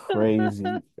 That'd be crazy.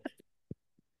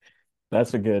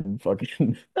 That's a good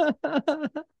fucking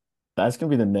that's gonna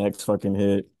be the next fucking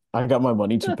hit. I got my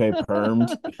money to pay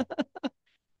permed.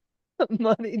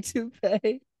 Money to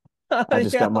pay. I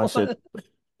just Yeah, got my shit.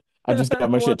 I just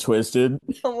got my shit twisted.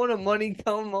 I want a money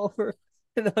come over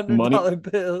in hundred Money dollar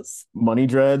bills. money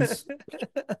dreads.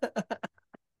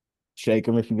 Shake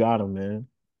them if you got them, man.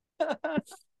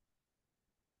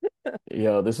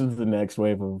 Yo, this is the next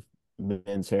wave of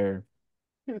men's hair.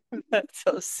 That's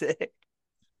so sick.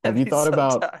 Have That'd you be thought so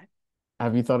about tight.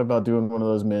 have you thought about doing one of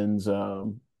those men's a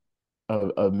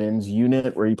men's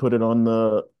unit where you put it on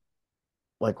the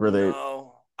like where they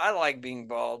No, I like being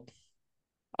bald.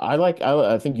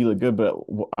 I think you look good, but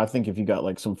I think if you got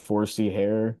like some 4C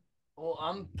hair, Well,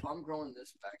 I'm growing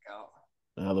this back out.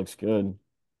 that looks good.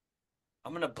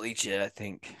 I'm gonna bleach it, I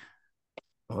think.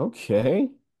 Okay.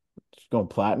 Just going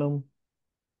platinum.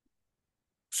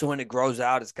 So when it grows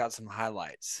out, it's got some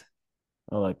highlights.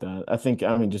 I like that.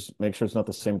 I mean, just make sure it's not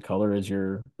the same color as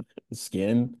your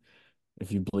skin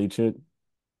if you bleach it,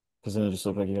 because then it just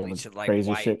looks like you have a Bleach it like crazy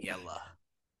white, shape. yellow.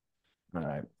 All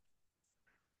right.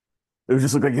 It would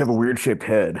just look like you have a weird shaped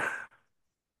head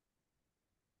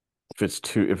if it's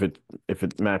too if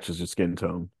it matches your skin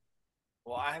tone.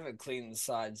 Well, I haven't cleaned the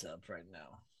sides up right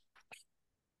now.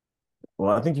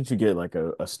 Well, I think you should get like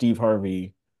a Steve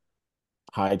Harvey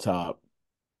high top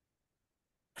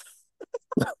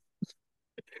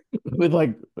with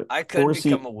like I could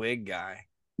become 4C a wig guy.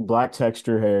 black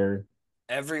texture hair.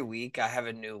 Every week I have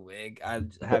a new wig. I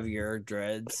have your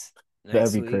dreads That'd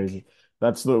next be week. crazy.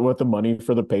 That's what the money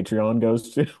for the Patreon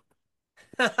goes to.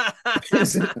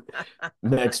 Is it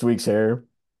next week's hair?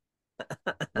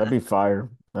 That'd be fire.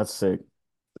 That's sick.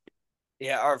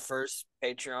 Yeah, our first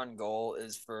Patreon goal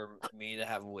is for me to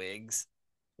have wigs.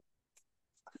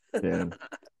 Yeah.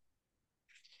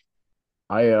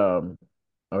 I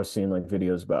I was seeing like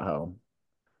videos about how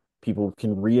people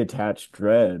can reattach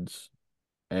dreads,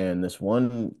 and this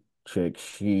one chick,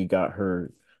 she got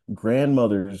her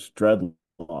grandmother's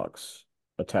dreadlocks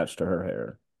attached to her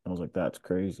hair. I was like, that's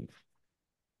crazy.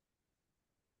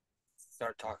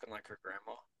 Start talking like her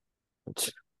grandma.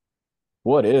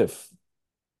 What if?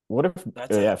 What if?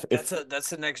 That's a Yeah, that's a that's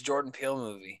the next Jordan Peele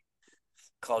movie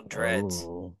called Dreads.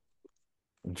 oh,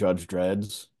 Judge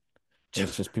Dreads. And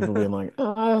it's just people being like,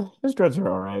 his dreads are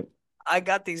all right. I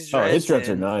got these Oh, his dreads dreads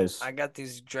are in. nice. I got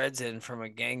these dreads in from a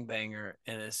gangbanger,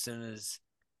 and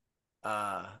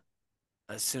uh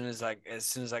as soon as I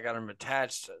got them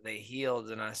attached, they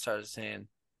healed, and I started saying,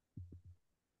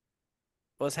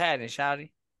 "What's happening,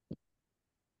 Shouty?"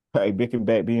 Hey, Big and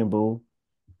Bat being Bull.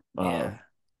 Uh, Yeah.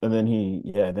 and then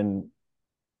then And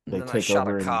they then I take shot a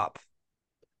over and cop.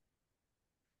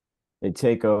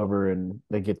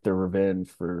 they get their revenge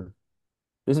for.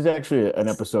 This is actually an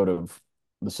episode of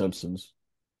The Simpsons.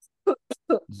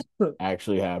 This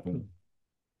actually happened.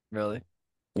 Really?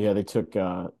 Yeah, they took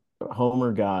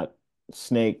Homer got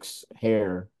Snake's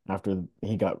hair after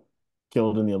he got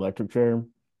killed in the electric chair. And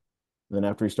then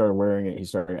after he started wearing it, he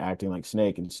started acting like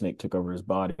Snake, and Snake took over his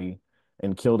body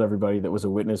and killed everybody that was a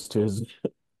witness to his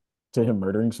to him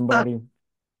murdering somebody.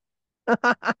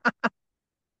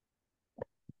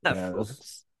 Yeah, it was,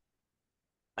 Fools.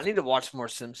 I need to watch more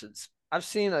Simpsons. I've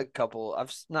seen a couple.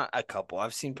 Not a couple.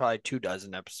 I've seen probably 2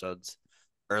 dozen episodes,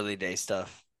 early day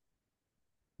stuff.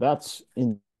 that's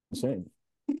insane.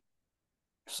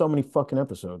 So many fucking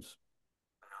episodes.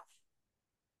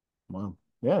 Wow.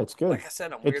 Yeah, it's good. Like I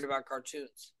said, I'm weird It's about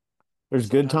cartoons. there's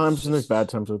good Sometimes it's times and there's bad just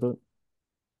times with it.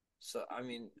 so. I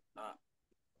mean,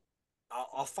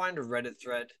 I'll find a Reddit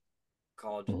thread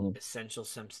called Mhm. "Essential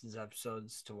Simpsons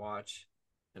Episodes to Watch,"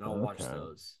 and I'll watch Okay.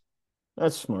 those.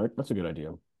 That's smart. That's a good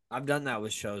idea. I've done that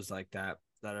with shows like that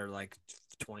are like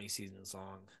 20 seasons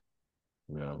long.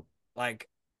 Yeah. Like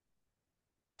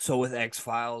so with X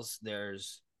Files,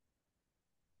 there's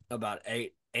about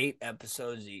eight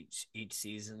episodes each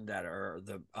season that are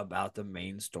the about the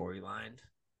main storyline.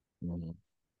 Mhm.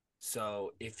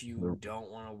 So if you don't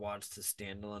want to watch the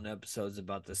standalone episodes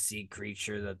about the sea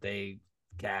creature that they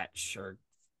catch or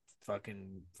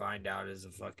fucking find out is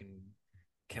a fucking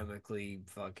chemically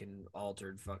fucking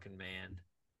altered fucking man.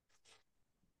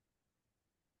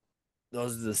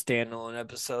 Those are the standalone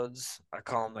episodes. I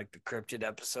call them like the cryptid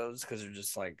episodes because they're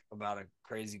just like about a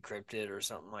crazy cryptid or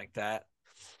something like that.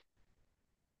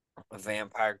 A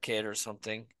vampire kid or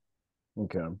something.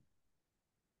 Okay.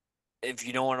 If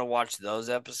you don't want to watch those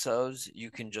episodes,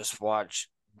 you can just watch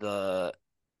they're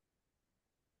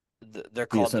The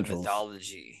called the essentials.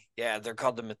 mythology. Yeah, they're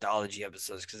called the mythology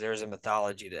episodes because there's a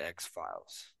mythology to X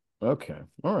Files. Okay.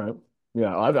 All right.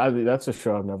 Yeah, that's a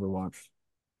show I've never watched.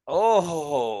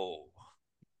 Oh,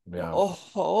 Yeah.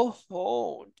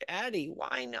 Daddy,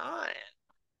 why not?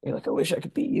 You're like, I wish I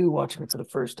could be you watching it for the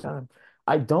first time.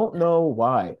 I don't know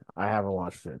why I haven't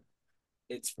watched it.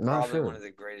 It's I'm not probably one sure. of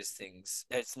the greatest things.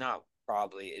 It's not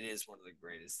probably, it is one of the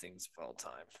greatest things of all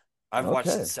time. I've watched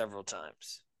it Okay. several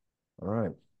times. All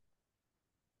right.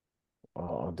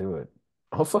 I'll do it.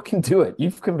 I'll fucking do it.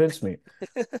 You've convinced me.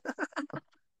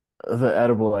 The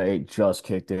edible I ate just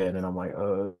kicked in, and I'm like,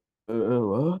 what?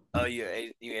 Oh, you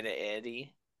ate an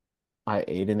Eddie? I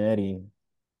ate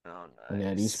Oh, an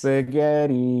Eddie nice.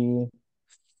 spaghetti.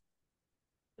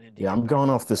 I need to Yeah, get I'm back going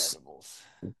off into the this. edibles.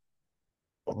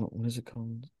 What is it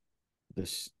called?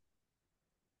 This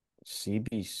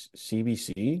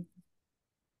CBC?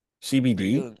 Are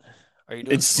you CBD? doing are you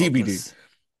doing It's CBD. smokeless?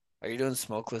 Are you doing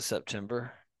smokeless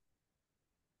September?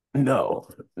 No,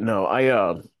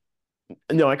 no,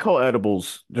 no, I call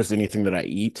edibles just anything that I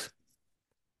eat.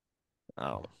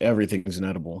 Oh. Everything's an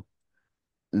edible.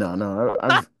 No, no,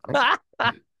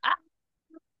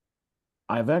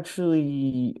 I've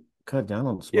actually cut down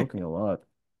on you're, smoking a lot.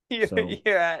 you're So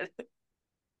you're at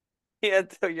you're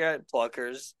at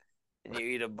Pluckers and you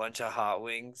eat a bunch of hot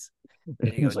wings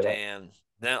and you go, it's like damn.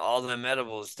 Then all them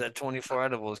edibles, that 24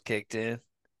 edibles kicked in.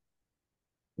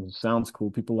 it sounds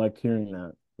cool. People like hearing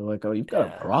that. They're like, "Oh, you've got a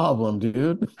Yeah. problem,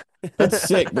 dude. That's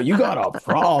sick, but you got a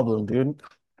problem, dude."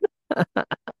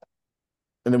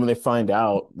 And then when they find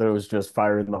out that it was just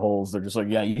fire in the holes, they're just like,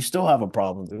 "Yeah, you still have a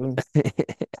problem, dude."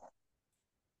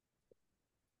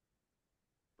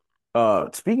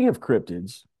 Speaking of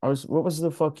cryptids, what was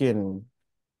the fucking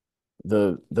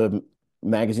the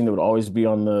magazine that would always be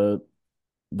on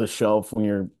the shelf when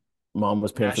your mom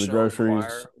was paying for the National groceries?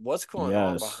 Enquirer. What's going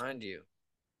on Yes. behind you?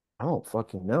 I don't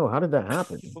fucking know. How did that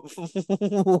happen?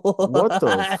 What the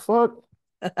What? fuck?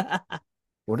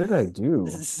 What did I do?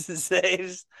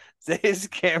 Zave's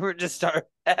camera just started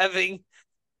having.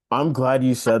 I'm glad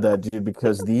you said that, dude,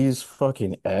 because these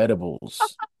fucking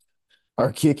edibles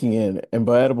are kicking in. And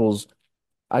by edibles,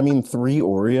 I mean 3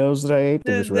 Oreos that I ate.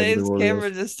 They're just regular Zave's camera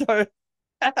Oreos. just started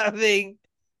having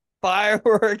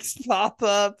fireworks pop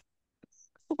up.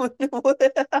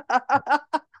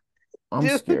 I'm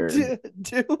Do, scared.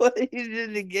 do what you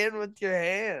did again with your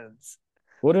hands.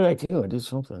 What did I do? I did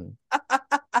something.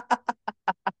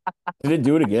 Did it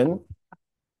do it again?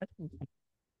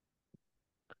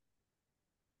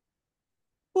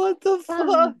 What the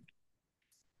fuck?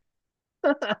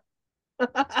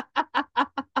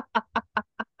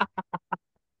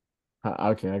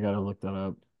 Okay, I gotta look that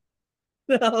up.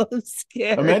 That was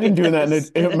scary Imagine doing that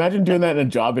as shit. imagine doing that in a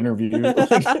job interview.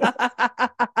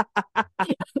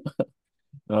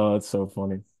 Oh, it's so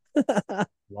funny.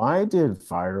 Why did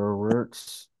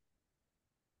fireworks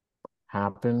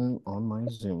happen on my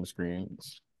Zoom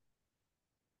screens?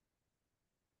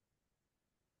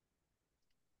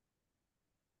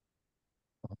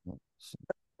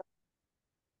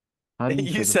 How do you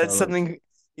You trigger said fireworks? something.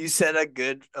 You said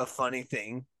a funny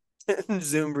thing.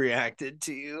 Zoom reacted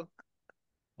to you.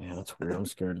 Yeah, that's weird. I'm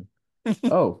scared.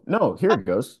 Oh, no, here it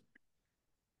goes.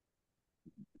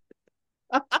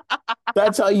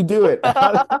 That's how you do it.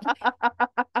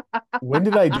 When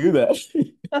did I do that?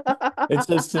 It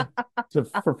says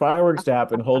for fireworks to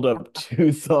happen, hold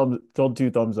 2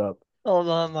 thumbs up. Hold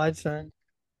on, my turn.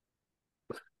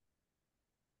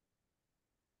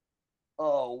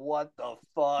 Oh, what the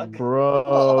fuck?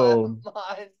 Bro, Mine's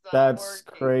not that's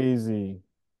working. crazy.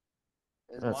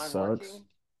 Is That mine sucks. working?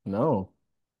 No.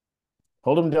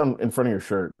 Hold them down in front of your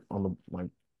shirt on the like.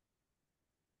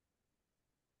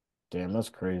 Damn, that's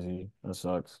crazy. That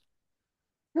sucks.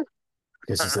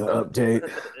 Guess it's an update.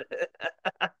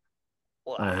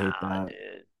 I hate Wow, that.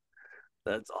 dude.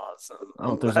 That's awesome.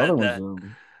 Oh, I'm there's other glad ones that.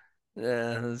 though.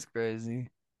 Yeah, that's crazy.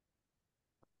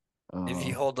 If Uh,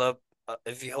 you hold up,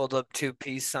 if you hold up two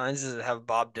peace signs, does it have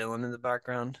Bob Dylan in the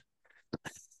background?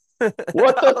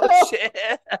 what the Oh hell?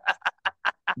 shit!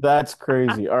 That's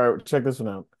crazy. All right, check this one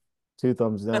out. 2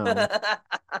 thumbs down.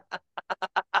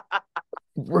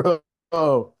 Bro,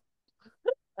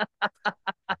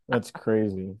 that's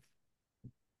crazy.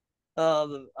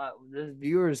 Oh, the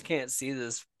viewers can't see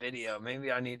this video.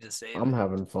 Maybe I need to save I'm it.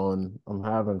 having fun. I'm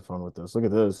having fun with this. Look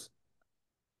at this.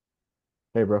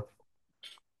 Hey, bro.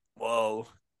 Whoa,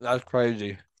 that's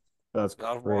crazy. That's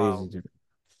That's crazy, wild. dude.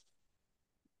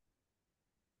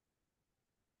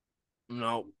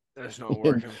 No, that's not And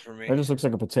working for that me. just looks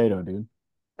like a potato, dude.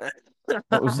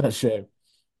 What was that shape?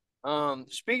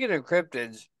 Speaking of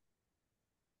cryptids,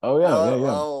 Oh yeah, yeah,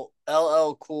 yeah.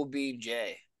 LL Cool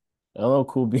BJ. Hello,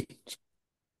 cool beach.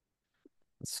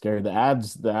 It's scary. The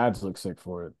ads look sick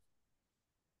for it.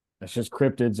 It's just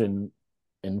cryptids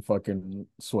in fucking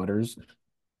sweaters.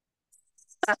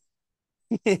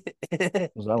 What's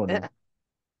that one do? Does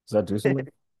that do something?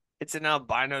 It's an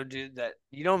albino dude that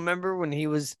you don't remember when he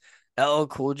was LL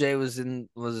Cool J was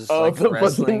Oh, like the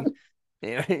wrestling. fucking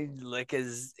You know,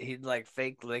 he'd like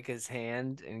fake lick his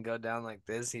hand and go down like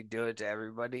this. He'd do it to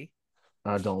everybody.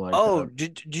 I don't like Oh, that.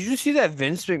 did you see that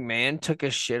Vince McMahon took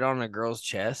a shit on a girl's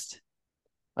chest?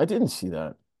 I didn't see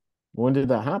that. When did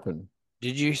that happen?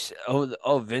 Did you?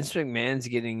 Vince McMahon's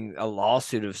getting a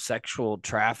lawsuit of sexual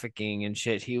trafficking and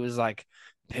shit. He was like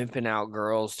pimping out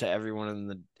girls to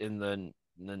everyone in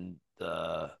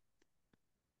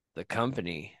the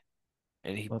company,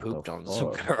 and he What the pooped on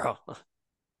some fuck? girl.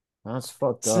 That's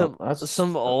fucked up.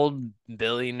 Some old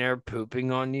billionaire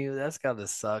pooping on you. That's gotta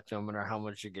suck, no matter how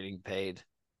much you're getting paid.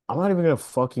 I'm not even gonna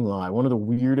fucking lie. One of the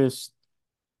weirdest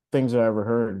things I ever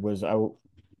heard was I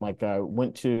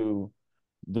went to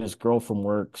this girl from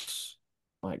work's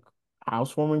like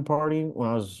housewarming party when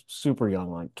I was super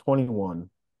young, like 21.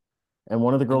 And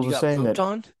one of the And girls you was got saying pooped that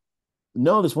on?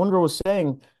 no, this one girl was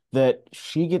saying that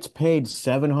she gets paid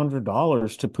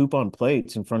 $700 to poop on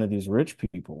plates in front of these rich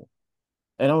people.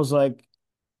 And I was like,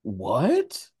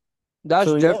 what? That's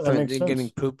So yeah, that different makes than getting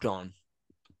sense. pooped on.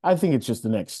 I think it's just the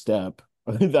next step.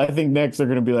 I think next they're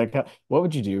gonna be like, what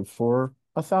would you do for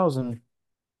 1,000?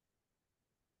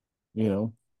 You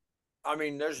know, I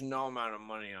mean, there's no amount of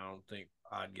money I don't think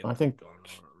I'd get I think pooped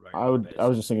on a I regular would I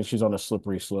was just basis. thinking she's on a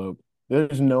slippery slope.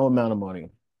 There's no amount of money.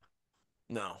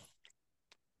 No.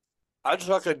 I'd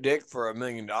suck a dick for $1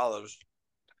 million.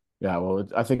 Yeah, well,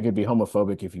 I think it'd be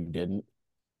homophobic if you didn't.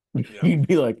 Yeah. You'd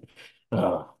be like,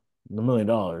 $1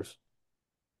 million.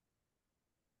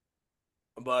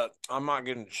 But I'm not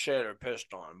getting shit or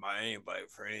pissed on by anybody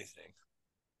for anything.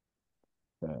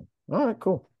 Yeah. All right,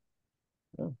 cool.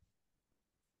 Yeah,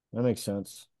 that makes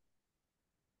sense.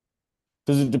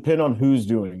 Does it depend on who's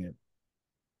doing it?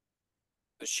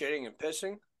 The shitting and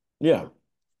pissing? Yeah.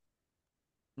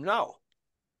 No.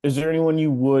 Is there anyone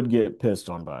you would get pissed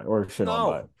on by or shit on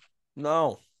by? No.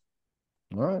 No.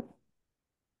 All right,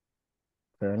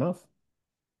 fair enough.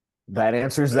 That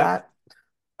answers If that.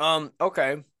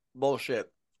 okay.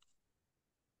 Bullshit.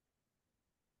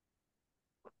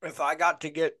 If I got to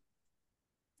get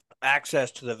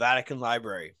access to the Vatican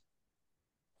Library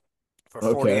for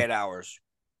Okay. 48 hours,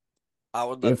 I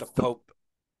would let the If the Pope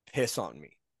piss on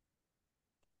me.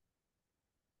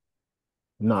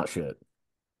 not shit.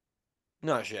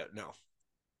 No shit, no.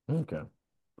 Okay.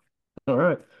 All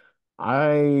right.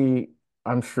 I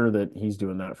I'm sure that he's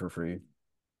doing that for free.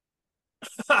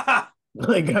 But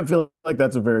Like I feel like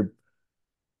that's a very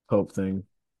Pope thing.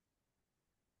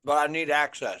 I need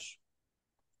access.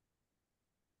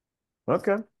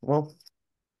 Okay. Well,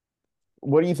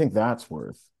 what do you think that's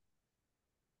worth,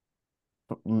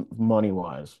 money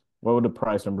wise? What would the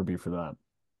price number be for that?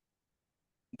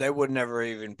 They would never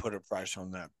even put a price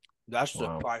on that. That's the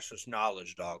Wow. priceless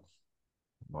knowledge, dog.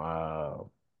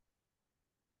 Wow.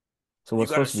 So You what's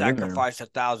got to supposed to be in there? sacrifice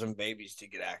 1,000 babies to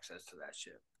get access to that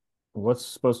shit. What's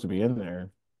supposed to be in there?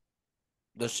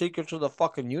 The secrets of the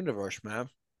fucking universe,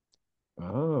 man.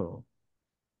 Oh,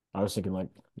 I was thinking like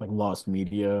Lost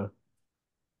Media.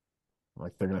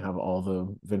 Like they're gonna have all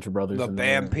the Venture Brothers The in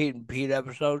Bam there. Pete and Pete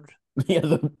episode.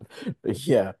 Yeah,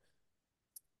 yeah.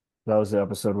 That was the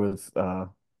episode with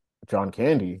John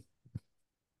Candy.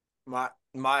 My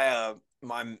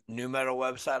new metal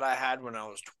website I had when I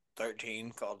was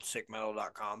 13 called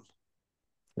sickmetal.com.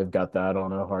 They've got that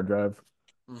on a hard drive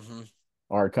Mm-hmm.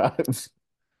 archives.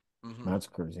 Mm-hmm. That's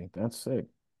crazy. That's sick.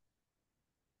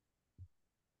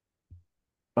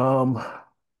 Um,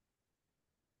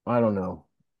 I don't know.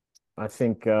 I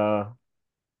think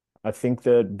I think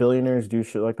that billionaires do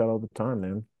shit like that all the time,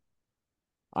 man.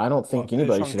 I don't think What, piss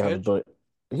anybody on should have a kids? billion.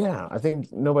 Yeah, I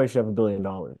think nobody should have $1 billion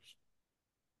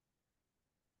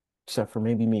except for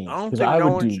maybe me, because I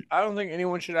would do I don't think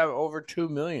anyone should have over $2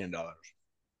 million.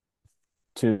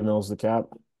 2 mils the cap.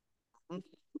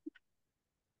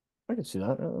 I can see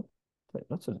that.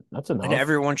 That's And enough.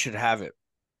 everyone should have it.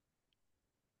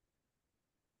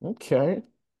 Okay.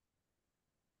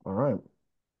 All right.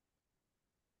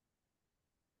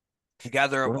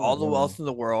 Gather up What am I all the doing? wealth in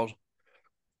the world.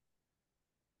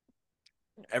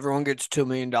 Everyone gets $2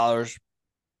 million.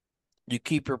 You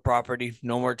keep your property,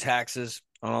 no more taxes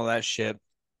on all that shit.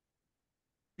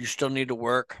 You still need to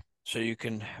work so you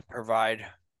can provide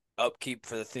upkeep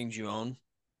for the things you own.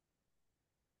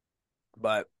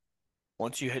 But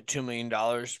once you hit $2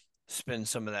 million, spend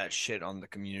some of that shit on the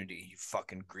community, you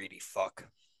fucking greedy fuck.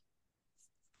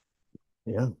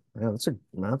 Yeah, yeah, that's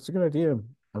a good idea.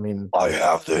 I mean, I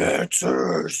have the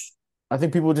answers. I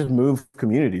think people just move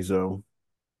communities though.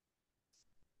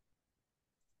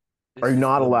 Are This you is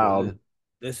not the allowed?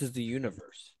 this is the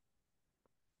universe.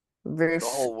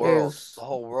 This The is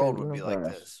whole the world would be like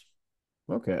universe. this.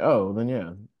 Okay. Oh, then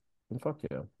yeah. Then fuck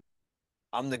yeah.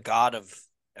 I'm the god of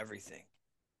everything.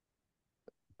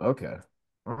 Okay.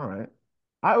 All right.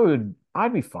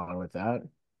 I'd be fine with that.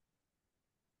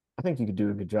 I think you could do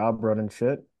a good job running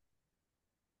shit.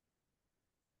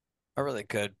 I really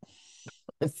could.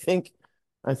 I think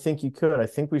I think you could. I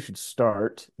think we should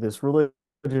start this religion.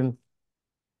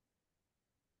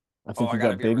 I Oh, think I you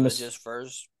gotta got be big religious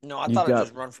first. No, I you've thought I'd got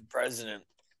just run for president.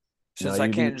 no, Since I you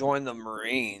can't do join the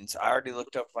Marines, I already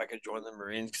looked up if I could join the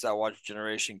Marines because I watched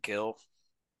Generation Kill.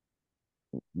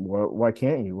 why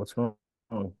can't you? What's going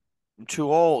on? I'm too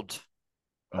old.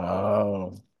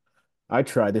 Oh, I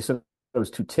tried. They said it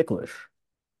was too ticklish.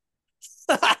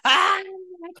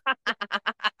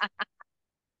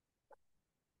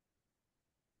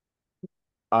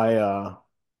 I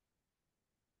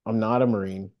I'm not a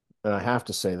Marine, and I have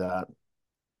to say that.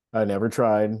 I never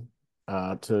tried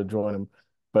to join them,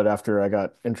 but after I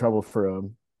got in trouble for a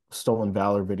stolen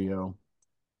valor video,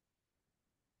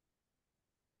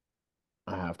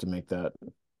 I have to make that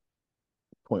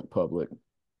point public.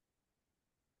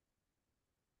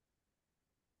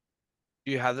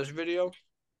 Do you have this video?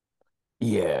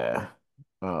 Yeah.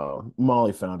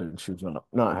 Molly found it and she was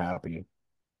not happy.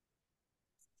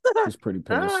 She's pretty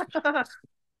pissed.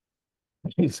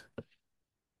 She's,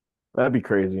 that'd be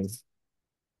crazy.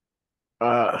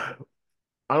 Uh,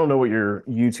 I don't know what your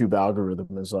YouTube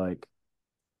algorithm is like,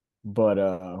 but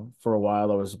for a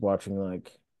while I was watching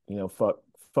like,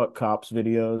 fuck cops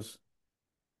videos,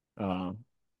 uh,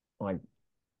 like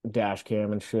dash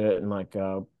cam and shit and like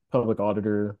public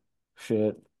auditor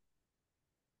shit.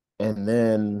 And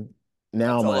then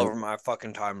now That's all my over my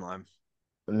fucking timeline.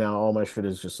 now all my shit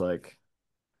is just like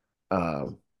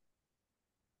um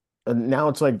and now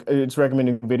it's like it's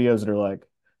recommending videos that are like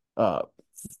uh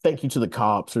thank you to the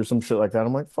cops or some shit like that.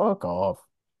 I'm like, fuck off.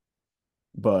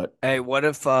 But Hey, what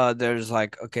if there's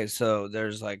like okay, so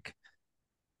there's like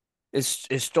is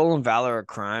stolen valor a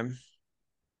crime?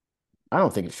 I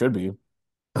don't think it should be.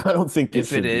 I don't think it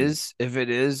should be. If it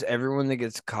is, everyone that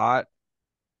gets caught,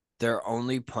 their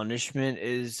only punishment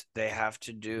is they have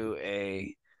to do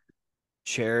a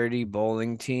charity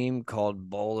bowling team called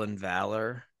Bowl and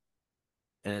Valor,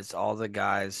 and it's all the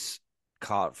guys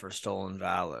caught for stolen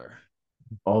valor.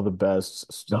 All the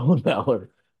best stolen valor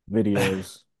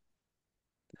videos.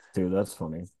 Dude, that's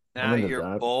funny. I'm Now into you're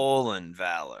that. Bowl and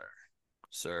Valor,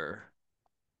 sir.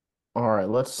 All right,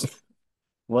 let's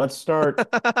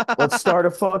start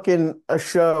a fucking a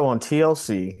show on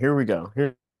TLC. Here we go.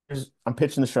 I'm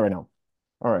pitching the show right now.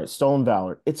 All right, stolen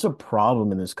valor. It's a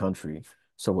problem in this country.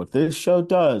 So what this show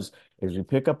does is we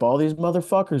pick up all these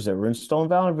motherfuckers that were in stolen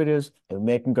valor videos and we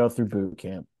make them go through boot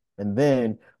camp. And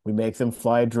then we make them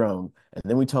fly a drone. And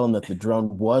then we tell them that the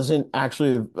drone wasn't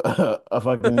actually a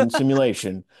fucking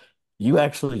simulation. You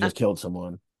actually just killed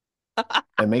someone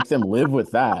and make them live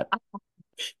with that.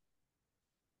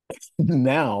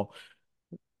 Now,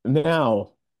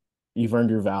 now you've earned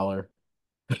your valor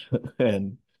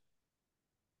and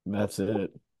that's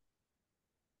it.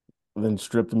 Then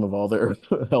strip them of all their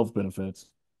health benefits.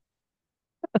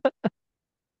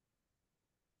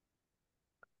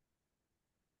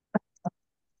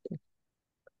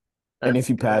 And That's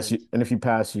good. if you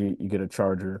pass, you get a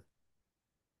charger.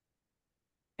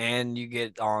 And you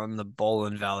get on the Bowl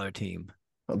and Valor team.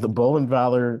 The Bull and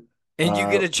Valor, And you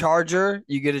uh, get a charger.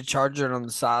 You get a charger, and on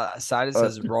the side it uh,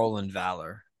 says Roland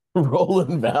Valor.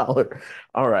 Roland Valor.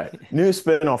 All right, new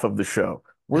spinoff of the show.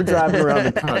 We're driving around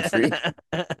the country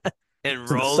And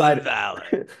to the Roland side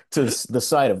Valor. to the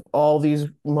side of all these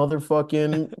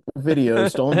motherfucking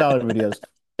videos, stolen valor videos,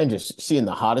 and just seeing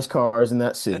the hottest cars in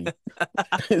that city.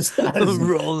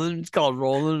 Roland, it's called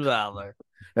Roland Valor.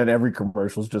 And every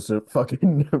commercial is just a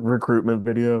fucking recruitment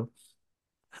video.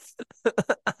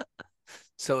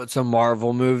 So it's a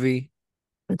Marvel movie.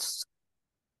 It's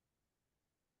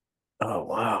oh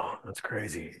wow, that's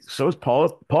crazy. So is Paw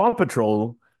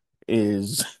Patrol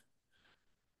is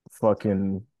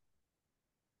fucking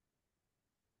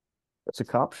it's a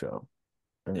cop show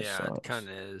and it Yeah, it sucks. kind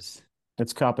of is.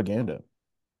 It's propaganda.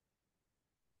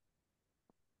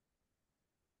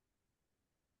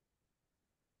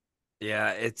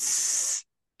 Yeah, it's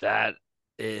that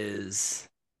is.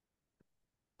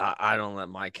 I don't let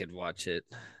my kid watch it.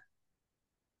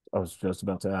 I was just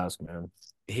about to ask, man.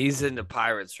 He's into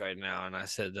pirates right now, and I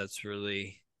said that's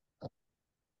really.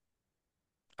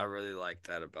 I really like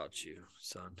that about you,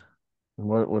 son.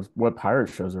 What pirate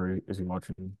shows is he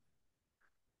watching?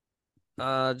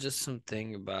 Just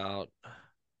something about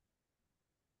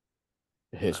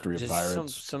The history of just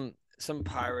pirates. some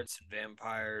pirates and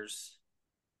vampires.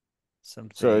 So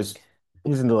Something. is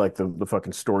he's into like the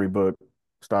fucking storybook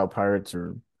style pirates,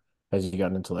 or has he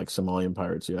gotten into like Somalian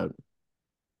pirates yet?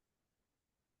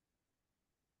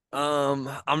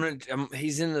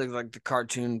 He's into like the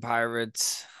cartoon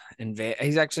pirates and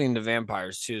he's actually into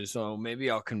vampires too. So maybe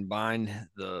I'll combine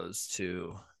those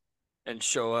two and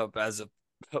show up as a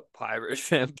pirate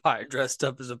vampire dressed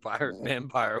up as a pirate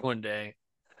vampire one day.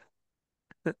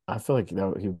 I feel like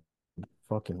he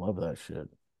fucking love that shit.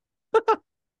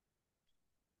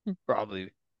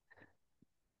 Probably.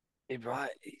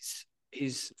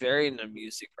 He's very into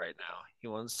music right now. He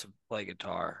wants to play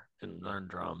guitar and learn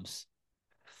drums.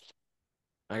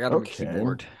 I got him a Okay.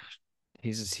 keyboard.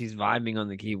 He's vibing on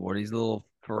the keyboard. He's a little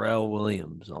Pharrell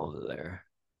Williams over there.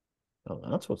 Oh,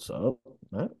 that's what's up.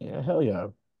 Yeah, hell yeah.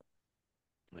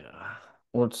 Yeah.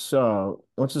 What's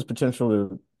his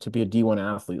potential to be a D1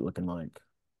 athlete looking like?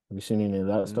 Have you seen any of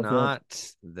that stuff yet?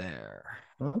 Not there.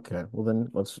 Okay, well then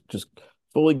let's just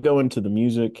fully go into the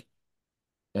music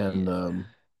and Yeah.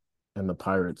 and the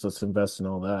pirates. Let's invest in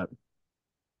all that.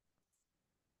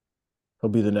 He'll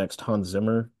be the next Hans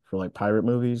Zimmer for like pirate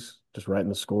movies, just writing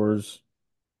the scores,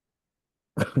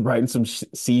 writing some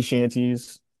sea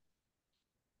shanties.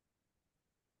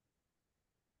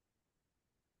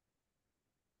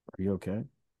 Are you okay?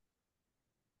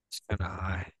 It's kind of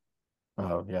high.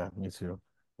 Oh yeah, me too.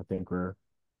 I think we're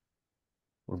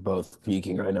both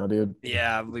peaking right now, dude.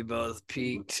 Yeah, we both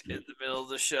peaked in the middle of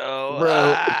the show.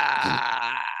 Bro,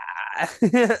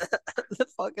 The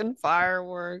fucking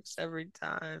fireworks every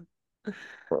time.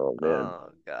 oh man. Oh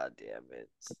god damn it.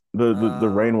 The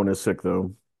rain one is sick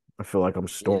though. I feel like I'm Yeah.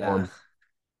 storm.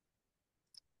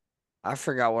 I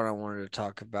forgot what I wanted to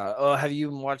talk about. Oh, have you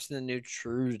been watching the new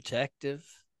True Detective?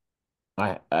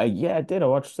 I yeah, I did. I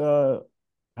watched however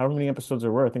many episodes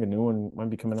there were. I think a new one might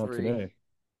be coming out 3. today.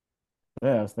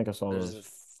 Yeah, I think I saw There's a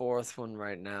those. 4th one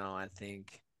right now, I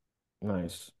think,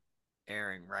 Nice.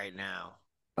 airing right now.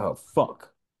 Oh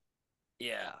fuck.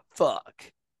 Yeah,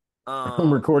 fuck.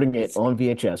 I'm recording it It's on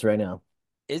VHS right now.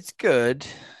 it's good.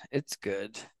 It's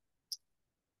good.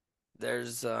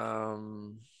 There's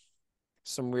some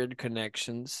weird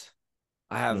connections.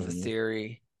 I have a Mhm.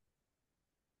 theory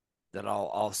that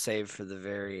I'll save for the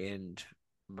very end,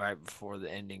 right before the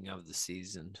ending of the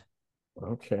season.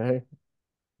 Okay.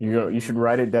 You should Mm-hmm.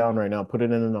 write it down right now. Put it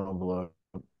in an envelope.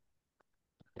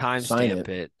 Sign Timestamp it.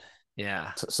 it.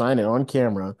 Yeah. Sign it on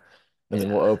camera, and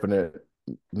then we'll Yeah. open it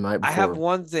the night I have before.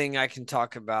 one thing I can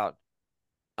talk about.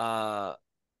 Uh,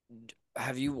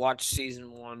 have you watched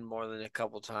season 1 more than a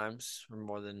couple times or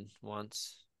more than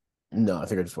once? No, I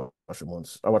think I just watched it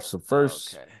once. I watched the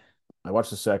first. Okay. I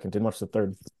watched the second. Didn't watch the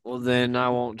third. Well, then I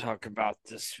won't talk about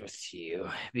this with you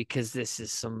because this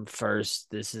is some first.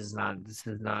 This is not some, this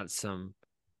is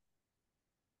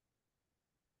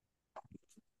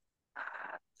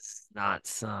not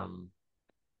some,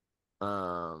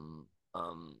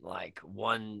 like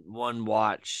one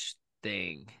watch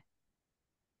thing.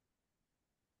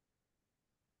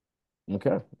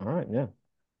 Okay. All right. Yeah.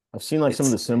 I've seen like some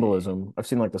of It's, the symbolism. I've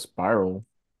seen like the spiral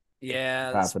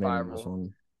yeah, the happening in this spiral.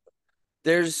 one.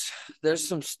 There's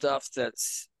some stuff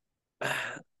that's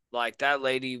like that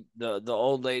lady, the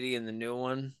old lady in the new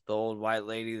one, the old white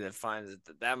lady that finds it,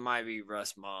 that might be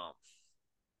Russ' mom.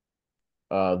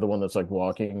 The one that's like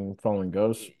walking, following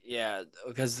ghosts. Yeah,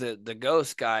 because the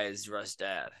ghost guy is Russ'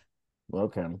 dad.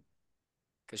 Okay.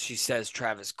 Because she says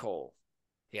Travis Cole,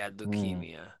 he had Hmm.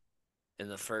 leukemia. In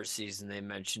the first season, they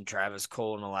mentioned Travis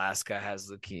Cole in Alaska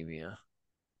has leukemia.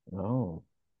 Oh,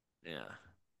 Yeah.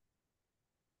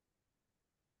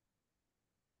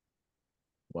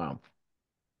 wow.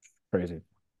 Crazy.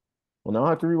 Well, now I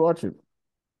have to rewatch it.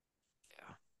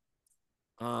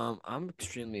 Yeah. I'm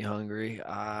extremely hungry.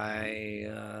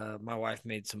 My wife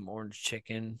made some orange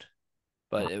chicken,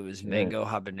 but it was Yeah. mango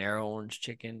habanero orange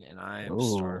chicken, and I am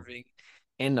Oh, starving,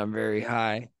 and I'm very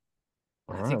high.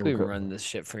 all I right. think We'll we go. run this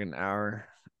shit for an hour.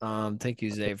 Thank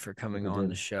you, I Zave, for think coming we on the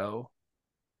did. show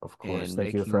Of course. and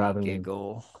Thank you making for me having me.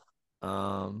 giggle.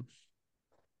 Um,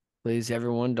 Please,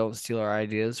 everyone, don't steal our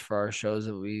ideas for our shows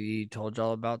that we told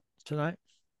y'all about tonight.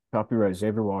 Copyright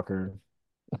Xavier Walker.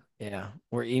 Yeah,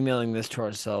 we're emailing this to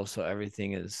ourselves, so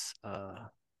everything is There's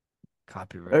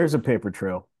copyrighted. a paper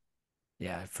trail.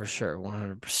 Yeah, for sure,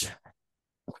 100%.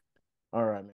 All right, man.